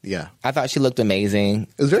 Yeah. I thought she looked amazing.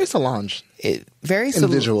 It was very Solange. Very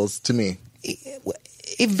visuals to me.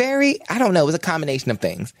 I don't know, it was a combination of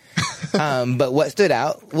things. But what stood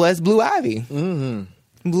out was Blue Ivy.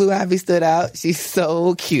 Mm-hmm. Blue Ivy stood out. She's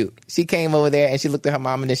so cute. She came over there and she looked at her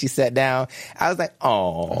mom and then she sat down. I was like,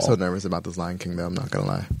 oh. I'm so nervous about this Lion King, though. I'm not going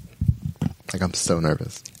to lie. Like, I'm so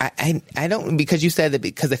nervous. I don't, because you said that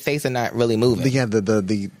because the face are not really moving. Yeah,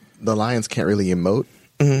 the lions can't really emote.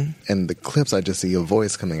 Mm-hmm. And the clips, I just see a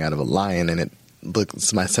voice coming out of a lion, and it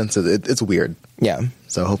looks, my sense of it, it's weird. Yeah.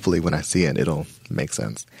 So hopefully when I see it, it'll make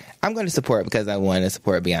sense. I'm going to support because I want to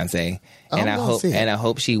support Beyonce, and I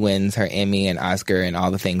hope she wins her Emmy and Oscar and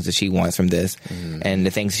all the things that she wants from this, and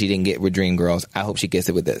the things she didn't get with Dreamgirls. I hope she gets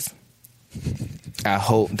it with this. I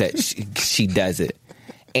hope that she does it,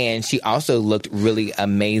 and she also looked really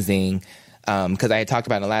amazing because I had talked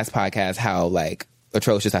about in the last podcast how like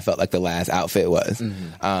atrocious I felt like the last outfit was.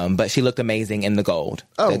 But she looked amazing in the gold.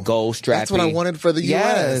 The gold strappy. That's what I wanted for the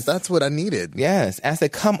U.S. That's what I needed. Yes. I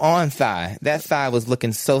said, come on, thigh. That thigh was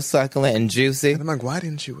looking so succulent and juicy. And I'm like, why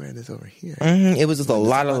didn't you wear this over here? It was just a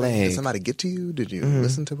lot of legs. Did somebody get to you? Did you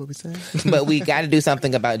listen to what we said? But we got to do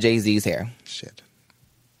something about Jay-Z's hair. Shit.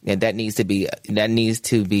 Yeah, that needs to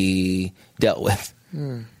be dealt with.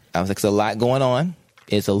 I was like, there's a lot going on.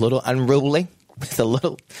 It's a little unruly. It's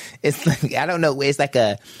like, I don't know. I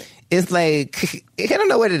don't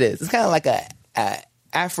know what it is. It's kind of like a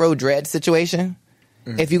Afro dread situation.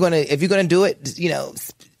 If you're gonna do it, you know,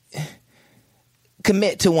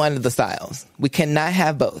 commit to one of the styles. We cannot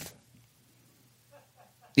have both.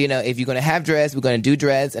 You know, if you're gonna have dreads, we're gonna do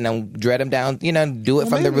dreads and then dread them down. You know, do it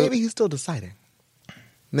from the root. Maybe he's still deciding.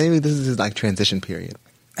 Maybe this is his like transition period.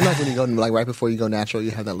 Like when you go like right before you go natural, you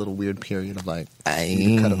have that little weird period of like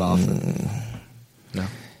you cut it off. No.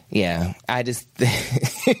 Yeah, I just there's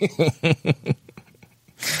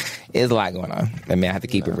a lot going on. I mean, I have to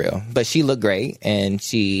keep it real. But she looked great, and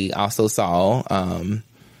she also saw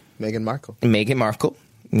Meghan Markle.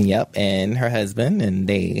 Yep, and her husband, and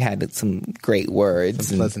they had some great words,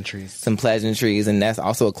 some pleasantries, and that's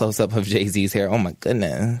also a close up of Jay-Z's hair. Oh my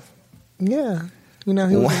goodness. Yeah, you know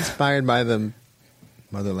he was inspired by the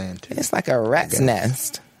motherland too. It's like a rat's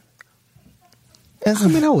nest. I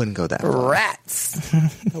mean, I wouldn't go that far. Rats.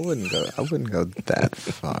 I wouldn't go that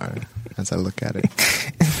far as I look at it.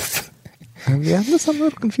 Yeah, I'm a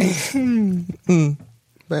little confused.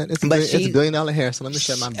 But it's $1 billion hair, so let me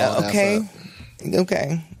shut my bald ass up.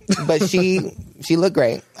 Okay. But she looked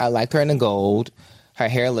great. I liked her in the gold. Her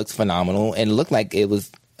hair looks phenomenal. And it looked like it was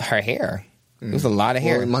her hair. It was a lot of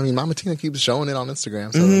hair. Well, I mean, Mama Tina keeps showing it on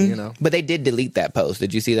Instagram, so, you know. But they did delete that post.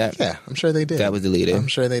 Did you see that? Yeah, I'm sure they did. That was deleted. I'm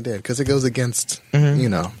sure they did. Because it goes against, you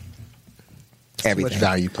know, everything. Too much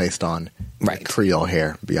value placed on Creole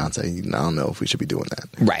hair, Beyonce. I don't know if we should be doing that.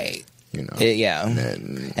 Right. You know. Yeah. And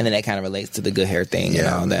then that kind of relates to the good hair thing and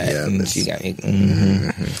all that. Yeah, and she got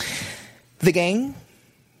The Game,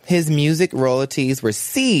 his music royalties were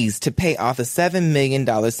seized to pay off a $7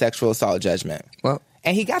 million sexual assault judgment. Well,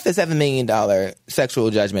 and he got the $7 million sexual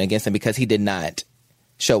judgment against him because he did not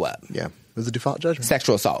show up. Yeah. It was a default judgment.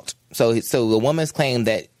 Sexual assault. So the woman's claimed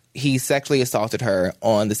that he sexually assaulted her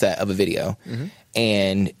on the set of a video.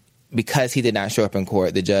 And because he did not show up in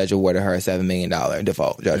court, the judge awarded her a $7 million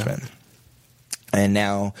default judgment. Yeah. And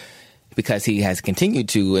now, because he has continued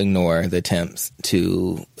to ignore the attempts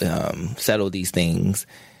to settle these things,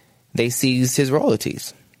 they seized his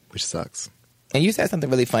royalties. Which sucks. And you said something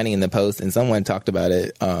really funny in the post, and someone talked about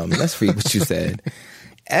it. Let's read what you said.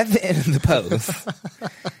 At the end of the post,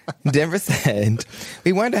 Denver said,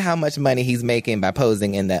 "We wonder how much money he's making by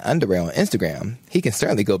posing in that underwear on Instagram. He can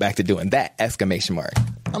certainly go back to doing that!" Exclamation mark.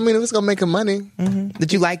 I mean, it was going to make him money.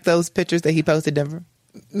 Did you like those pictures that he posted, Denver?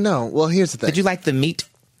 No. Well, here's the thing. Did you like the meat?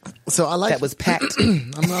 So I liked that was packed.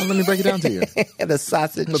 Let me break it down to you. The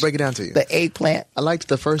sausage. I'm gonna break it down to you. The eggplant. I liked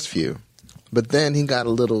the first few, but then he got a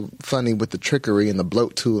little funny with the trickery and the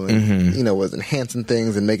bloat tool, and was enhancing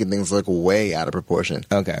things and making things look way out of proportion.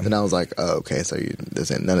 Okay. Then I was like, oh, okay, so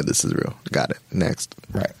none of this is real. Got it. Next.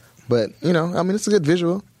 Right. But I mean, it's a good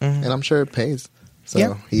visual, and I'm sure it pays.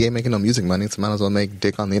 So he ain't making no music money, so might as well make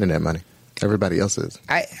dick on the internet money. Everybody else is.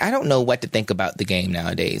 I don't know what to think about The Game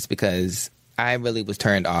nowadays, because I really was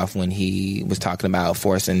turned off when he was talking about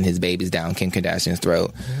forcing his babies down Kim Kardashian's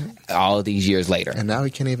throat all of these years later. And now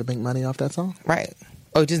he can't even make money off that song? Right.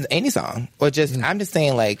 Or just any song. Or just, I'm just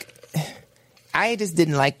saying, like, I just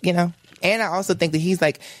didn't like, And I also think that he is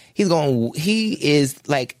like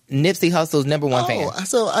Nipsey Hussle's number one fan.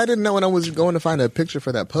 So I didn't know when I was going to find a picture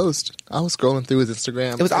for that post. I was scrolling through his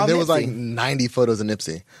Instagram. It was all there Nipsey. Was like 90 photos of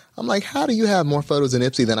Nipsey. I'm like, how do you have more photos of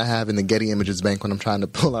Nipsey than I have in the Getty Images bank when I'm trying to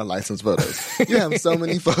pull our license photos? You have so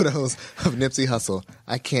many photos of Nipsey Hussle.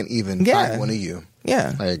 I can't even find one of you.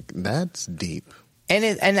 Yeah. Like, that's deep. And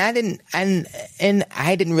I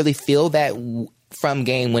didn't really feel that from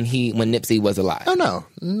Game when Nipsey was alive. Oh no,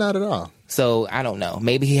 not at all. So I don't know.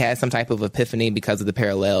 Maybe he had some type of epiphany because of the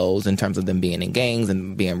parallels in terms of them being in gangs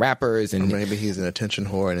and being rappers. And or maybe he's an attention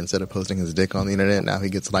whore, and instead of posting his dick on the internet, now he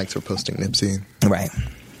gets likes for posting Nipsey. Right.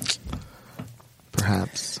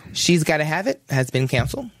 Perhaps. She's Gotta Have It has been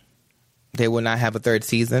canceled. They will not have a third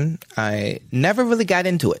season. I never really got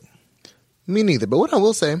into it. Me neither. But what I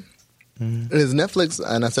will say is Netflix,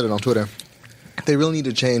 and I said it on Twitter, they really need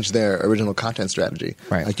to change their original content strategy.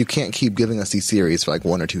 Right. Like, you can't keep giving us these series for like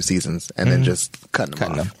 1 or 2 seasons and then just cutting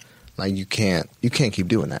them off. Like, you can't keep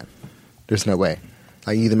doing that. There's no way.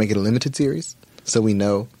 Like, you either make it a limited series so we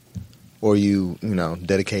know, or you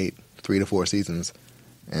dedicate 3 to 4 seasons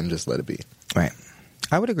and just let it be. Right.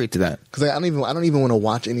 I would agree to that. Because I don't even want to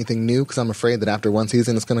watch anything new because I'm afraid that after 1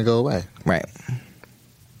 season it's going to go away. Right.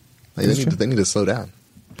 Like, they need to slow down.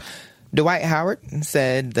 Dwight Howard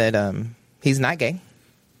said that he's not gay.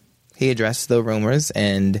 He addressed the rumors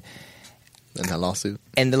and that lawsuit.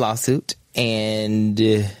 And the lawsuit. And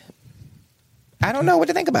I don't know what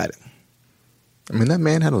to think about it. I mean, that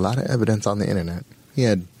man had a lot of evidence on the internet. He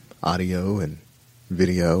had audio and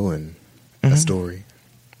video and a story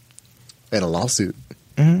and a lawsuit.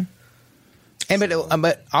 And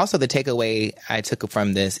but also the takeaway I took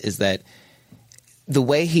from this is that the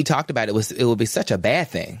way he talked about it would be such a bad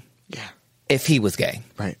thing. Yeah. If he was gay.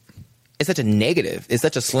 Right. It's such a negative. It's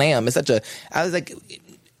such a slam. I was like,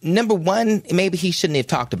 number one, maybe he shouldn't have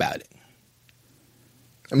talked about it.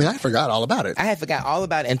 I mean, I forgot all about it. I had forgot all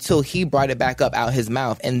about it until he brought it back up out his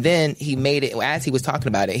mouth. And then he made it, as he was talking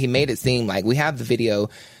about it, he made it seem like we have the video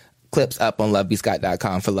clips up on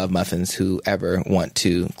lovebscott.com for Love Muffins who ever want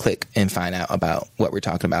to click and find out about what we're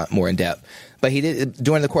talking about more in depth. But he did,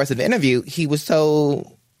 during the course of the interview, he was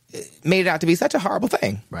made it out to be such a horrible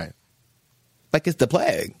thing. Right. Like it's the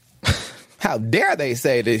plague. How dare they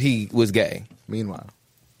say that he was gay? Meanwhile.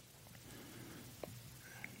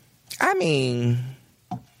 I mean,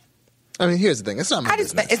 here's the thing. It's not my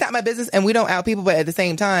business. It's not my business, and we don't out people, but at the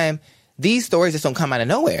same time, these stories just don't come out of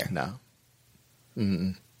nowhere. No.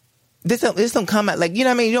 Mm-mm. This don't come out, like, you know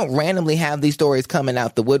what I mean? You don't randomly have these stories coming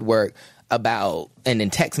out the woodwork about, and in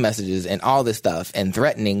text messages and all this stuff and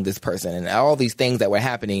threatening this person and all these things that were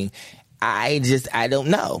happening, I don't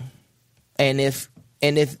know. And if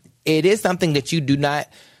it is something that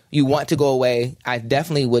you want to go away, I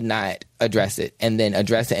definitely would not address it, and then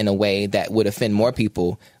address it in a way that would offend more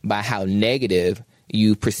people by how negative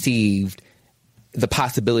you perceived the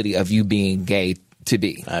possibility of you being gay to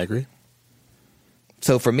be. I agree.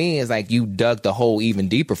 So for me, it's like you dug the hole even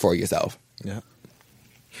deeper for yourself. Yeah.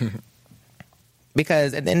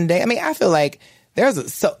 Because at the end of the day, I mean, I feel like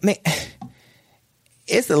it's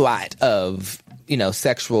a lot of,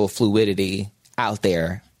 sexual fluidity out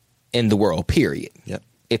there in the world, period. Yep.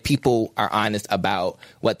 If people are honest about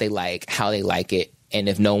what they like, how they like it, and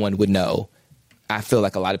if no one would know, I feel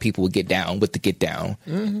like a lot of people would get down with the get down.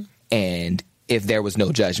 Mm-hmm. And if there was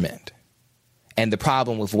no judgment. And the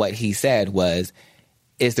problem with what he said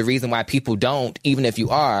is the reason why people don't, even if you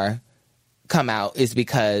are, come out is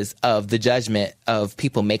because of the judgment of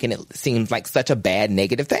people making it seem like such a bad,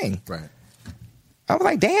 negative thing. Right. I was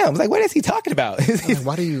like, damn. I was like, what is he talking about?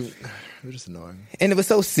 Why do you... You're just annoying. And it was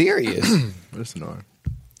so serious. You're just annoying.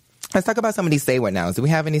 Let's talk about some of these say what nows. Do we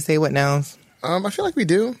have any say what nows? I feel like we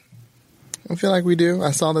do.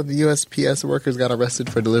 I saw that the USPS workers got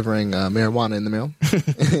arrested for delivering marijuana in the mail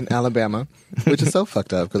in Alabama, which is so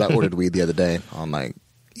fucked up because I ordered weed the other day on like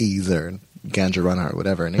Ease or Ganja Runner or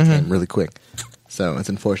whatever, and it came really quick. So it's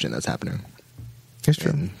unfortunate that's happening. It's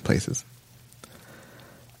true. In places.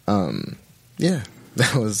 Yeah,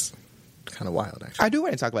 that was kind of wild, actually. I do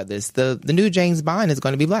want to talk about this. The new James Bond is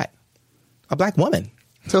going to be black. A black woman.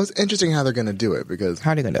 So it's interesting how they're going to do it because...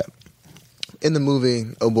 How are they going to do it? In the movie,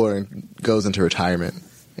 O'Boy goes into retirement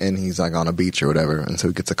and he's like on a beach or whatever, and so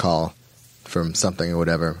he gets a call from something or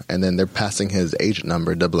whatever, and then they're passing his agent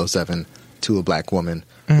number 007 to a black woman.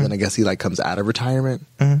 Mm-hmm. And then I guess he like comes out of retirement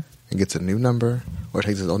and gets a new number or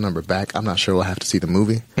takes his old number back. I'm not sure. We'll have to see the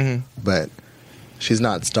movie, but she's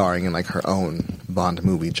not starring in like her own Bond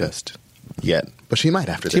movie just yet, but she might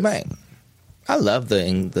after this. She might. I love the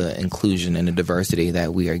inclusion and the diversity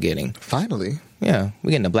that we are getting. Finally. Yeah.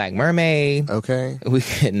 We're getting a black mermaid. Okay. We're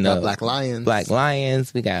getting a black lions. Black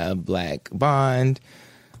lions. We got a black Bond.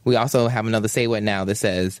 We also have another say what now that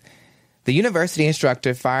says, the university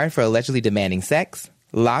instructor fired for allegedly demanding sex,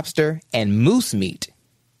 lobster, and moose meat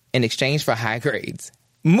in exchange for high grades.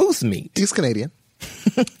 Moose meat. He's Canadian.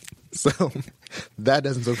 So that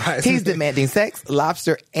doesn't surprise me. He's demanding sex,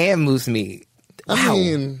 lobster, and moose meat. Wow. I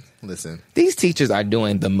mean, listen. These teachers are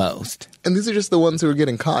doing the most. And these are just the ones who are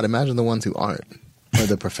getting caught. Imagine the ones who aren't. Or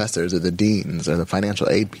the professors or the deans or the financial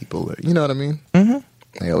aid people. Or, you know what I mean? Mm-hmm.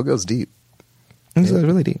 Like, it goes deep. It goes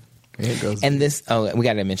really deep. Yeah, it goes and deep. This, we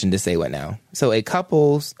got to mention this say what now. So a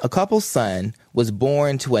couple's son was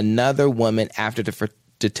born to another woman after the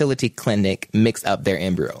fertility clinic mixed up their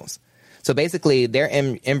embryos. So basically, their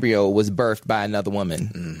embryo was birthed by another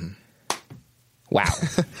woman. Mm-hmm. Wow.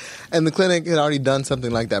 And the clinic had already done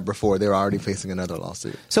something like that before. They were already facing another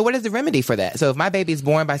lawsuit. So what is the remedy for that? So if my baby is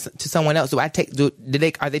born to someone else, are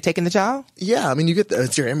they taking the child? Yeah, I mean,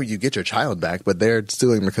 it's your embryo, you get your child back, but they're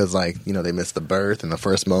suing because, like, they missed the birth and the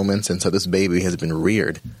first moments, and so this baby has been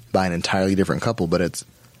reared by an entirely different couple, but it's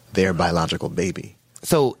their biological baby.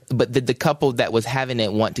 So, but did the couple that was having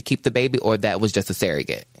it want to keep the baby, or that was just a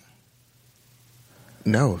surrogate?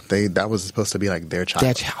 No, that was supposed to be like their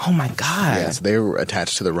child. Oh my God. Yes, they were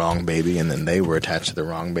attached to the wrong baby, and then they were attached to the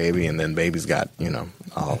wrong baby, and then babies got,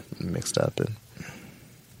 all mixed up. And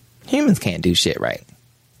humans can't do shit right.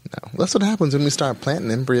 No. That's what happens when we start planting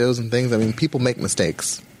embryos and things. I mean, people make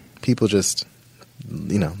mistakes. People just,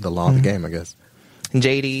 the law of the game, I guess.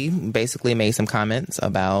 JD basically made some comments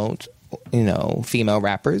about, female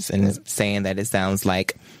rappers and saying that it sounds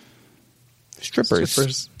like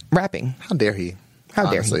strippers rapping. How dare he? How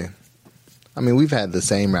honestly. dare he? I mean, we've had the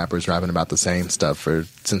same rappers rapping about the same stuff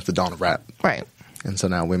since the dawn of rap. Right. And so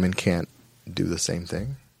now women can't do the same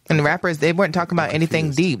thing. And the rappers, they weren't talking about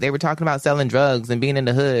anything deep. They were talking about selling drugs and being in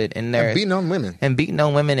the hood and beating on women. And beating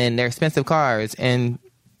on women in their expensive cars. And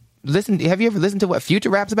have you ever listened to what Future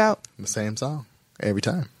raps about? The same song. Every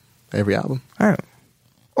time. Every album. All right.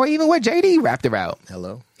 Or even what JD rapped about.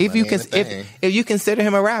 Hello. If you consider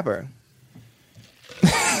him a rapper.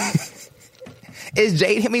 Is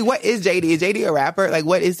JD? I mean, what is JD? Is JD a rapper? Like,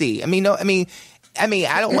 what is he? I mean, no. I mean,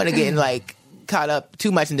 I don't want to get caught up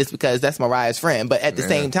too much in this because that's Mariah's friend. But at the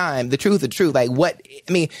same time, the truth is true. Like, what?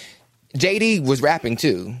 I mean, JD was rapping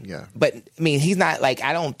too. Yeah. But I mean, he's not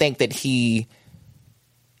I don't think that he.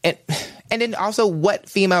 And then also, what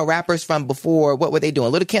female rappers from before? What were they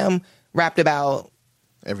doing? Lil' Kim rapped about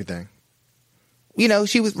everything.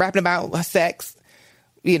 She was rapping about sex.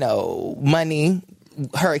 Money.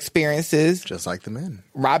 her experiences, Just like the men.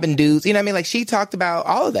 robbing dudes. You know what I mean? Like, she talked about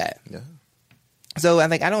all of that. Yeah. So I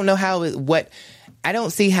don't know I don't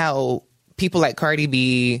see how people like Cardi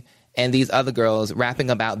B and these other girls rapping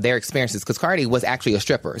about their experiences, because Cardi was actually a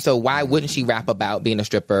stripper. So why wouldn't she rap about being a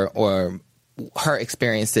stripper or her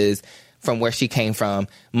experiences from where she came from,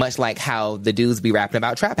 much like how the dudes be rapping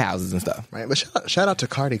about trap houses and stuff. Right. But shout out to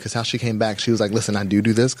Cardi, because how she came back, she was like, listen, I do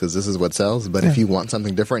this because this is what sells. But if you want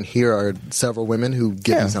something different, here are several women who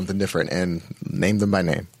give you something different, and name them by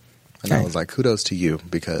name. And I was like, kudos to you,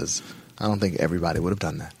 because I don't think everybody would have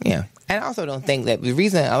done that. Yeah. And I also don't think that the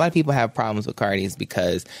reason a lot of people have problems with Cardi is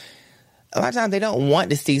because a lot of times they don't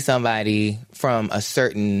want to see somebody from a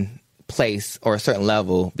certain place or a certain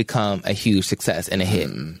level become a huge success and a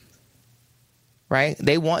hit. Right?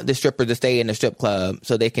 They want the stripper to stay in the strip club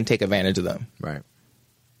so they can take advantage of them. Right.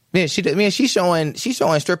 Yeah, she's showing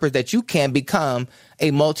strippers that you can become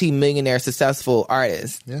a multi-millionaire successful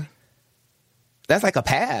artist. Yeah. That's like a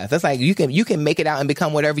path. That's like you can make it out and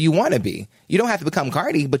become whatever you want to be. You don't have to become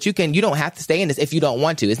Cardi, but you don't have to stay in this if you don't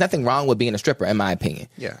want to. There's nothing wrong with being a stripper, in my opinion.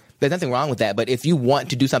 Yeah. There's nothing wrong with that, but if you want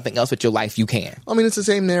to do something else with your life, you can. I mean, it's the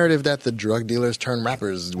same narrative that the drug dealers turned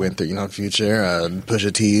rappers went through. You know, Future,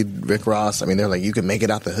 Pusha T, Rick Ross. I mean, they're like, you can make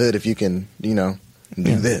it out the hood if you can, do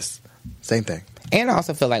this. Same thing. And I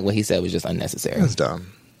also feel like what he said was just unnecessary. It was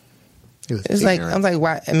dumb. It's like, I'm like,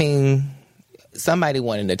 why? I mean, somebody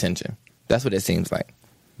wanted attention. That's what it seems like.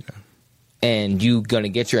 Yeah. And you gonna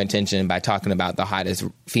get your attention by talking about the hottest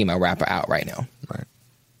female rapper out right now. Right.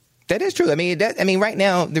 That is true. I mean, right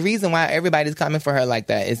now, the reason why everybody's coming for her like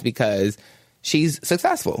that is because she's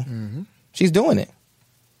successful. Mm-hmm. She's doing it.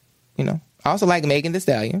 You know. I also like Megan Thee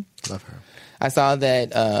Stallion. Love her. I saw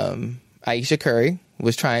that Aisha Curry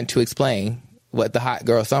was trying to explain what the hot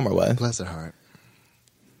girl summer was. Bless her heart.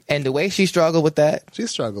 And the way she struggled with that. She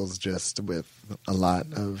struggles just with a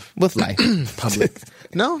lot of... With life. Public.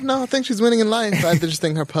 No, I think she's winning in life. I just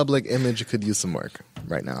think her public image could use some work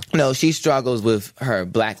right now. No, she struggles with her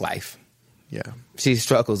black life. Yeah. She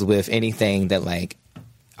struggles with anything that, like,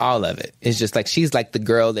 all of it. It's just like, she's like the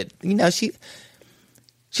girl that,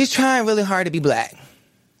 she's trying really hard to be black.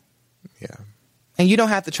 Yeah. And you don't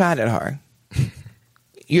have to try that hard.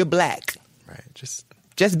 You're black. Right.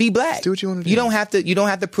 Just be black. Just do what you want to do. You don't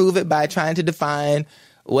have to prove it by trying to define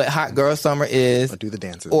what hot girl summer is. Or do the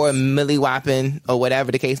dances. Or Millie Whopping, or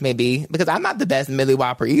whatever the case may be. Because I'm not the best Millie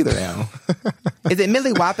Whopper either now. Is it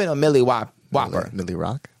Millie Whopping or Millie Whopper? Millie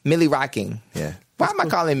Rock? Millie Rocking. Yeah. Why am I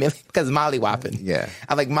calling Millie? Because Molly Whopping. Yeah.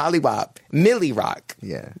 I like Molly Whop. Millie Rock.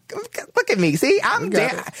 Yeah. Look at me. See, I'm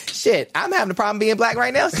having a problem being black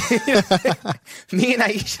right now. Me and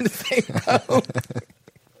Aisha the same boat.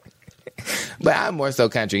 But I'm more so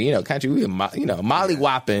country. Country, Molly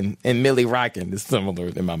Whopping and Millie Rocking is similar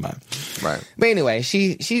in my mind. Right. But anyway,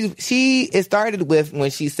 it started with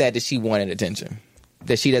when she said that she wanted attention.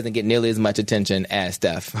 That she doesn't get nearly as much attention as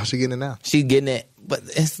Steph. How's she getting it now? She's getting it, but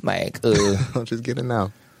it's like, She's getting it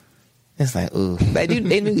now. It's like,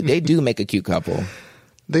 They do make a cute couple.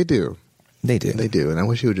 They do. They do. They do. And I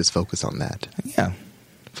wish you would just focus on that. Yeah.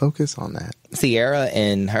 Focus on that. Sierra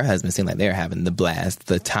and her husband seem like they're having the blast,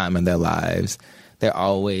 the time of their lives. They're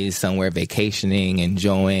always somewhere vacationing,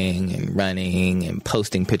 enjoying, and running, and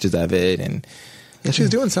posting pictures of it. And she's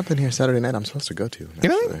doing something here Saturday night I'm supposed to go to. Actually.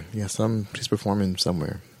 Really? Yeah, she's performing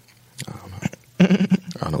somewhere. I don't know.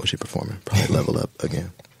 I don't know what she's performing. Probably Level Up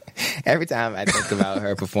again. Every time I think about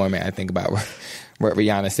her performing, I think about what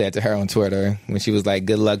Rihanna said to her on Twitter when she was like,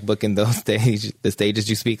 "Good luck booking the stages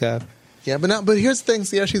you speak of." Yeah, but here's the thing.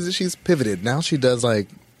 See, she's pivoted. Now she does like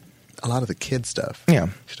a lot of the kid stuff. Yeah.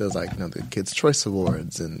 She does like, the Kids' Choice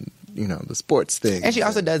Awards and, the sports thing. And she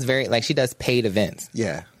also does she does paid events.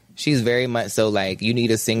 Yeah. She's very much so like, you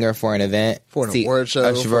need a singer for an event. For an award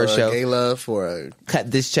show, for a gala, for a...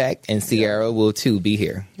 Cut this check, and Sierra will too be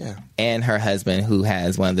here. Yeah. And her husband, who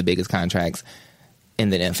has one of the biggest contracts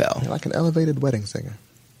in the NFL. You're like an elevated wedding singer.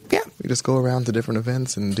 Yeah. You just go around to different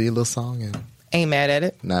events and do a little song and... Ain't mad at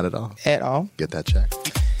it. Not at all. At all. Get that check.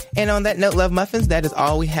 And on that note, Love Muffins, that is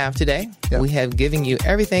all we have today. Yep. We have given you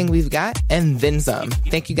everything we've got and then some.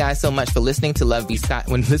 Thank you guys so much for listening to Love B. Scott.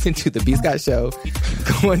 When listening to the B. Scott Show,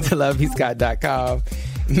 go into lovebscott.com.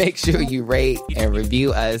 Make sure you rate and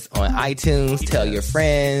review us on iTunes. Tell your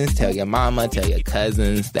friends, tell your mama, tell your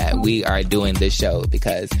cousins that we are doing this show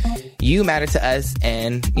because you matter to us,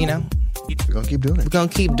 and, we're going to keep doing it. We're going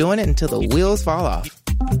to keep doing it until the wheels fall off.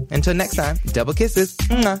 Until next time, double kisses.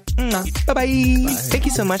 Mwah, mwah. Bye-bye. Bye. Thank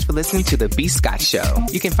you so much for listening to The B. Scott Show.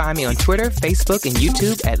 You can find me on Twitter, Facebook, and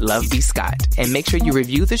YouTube at Love B. Scott. And make sure you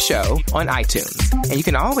review the show on iTunes. And you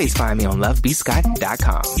can always find me on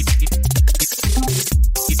lovebscott.com.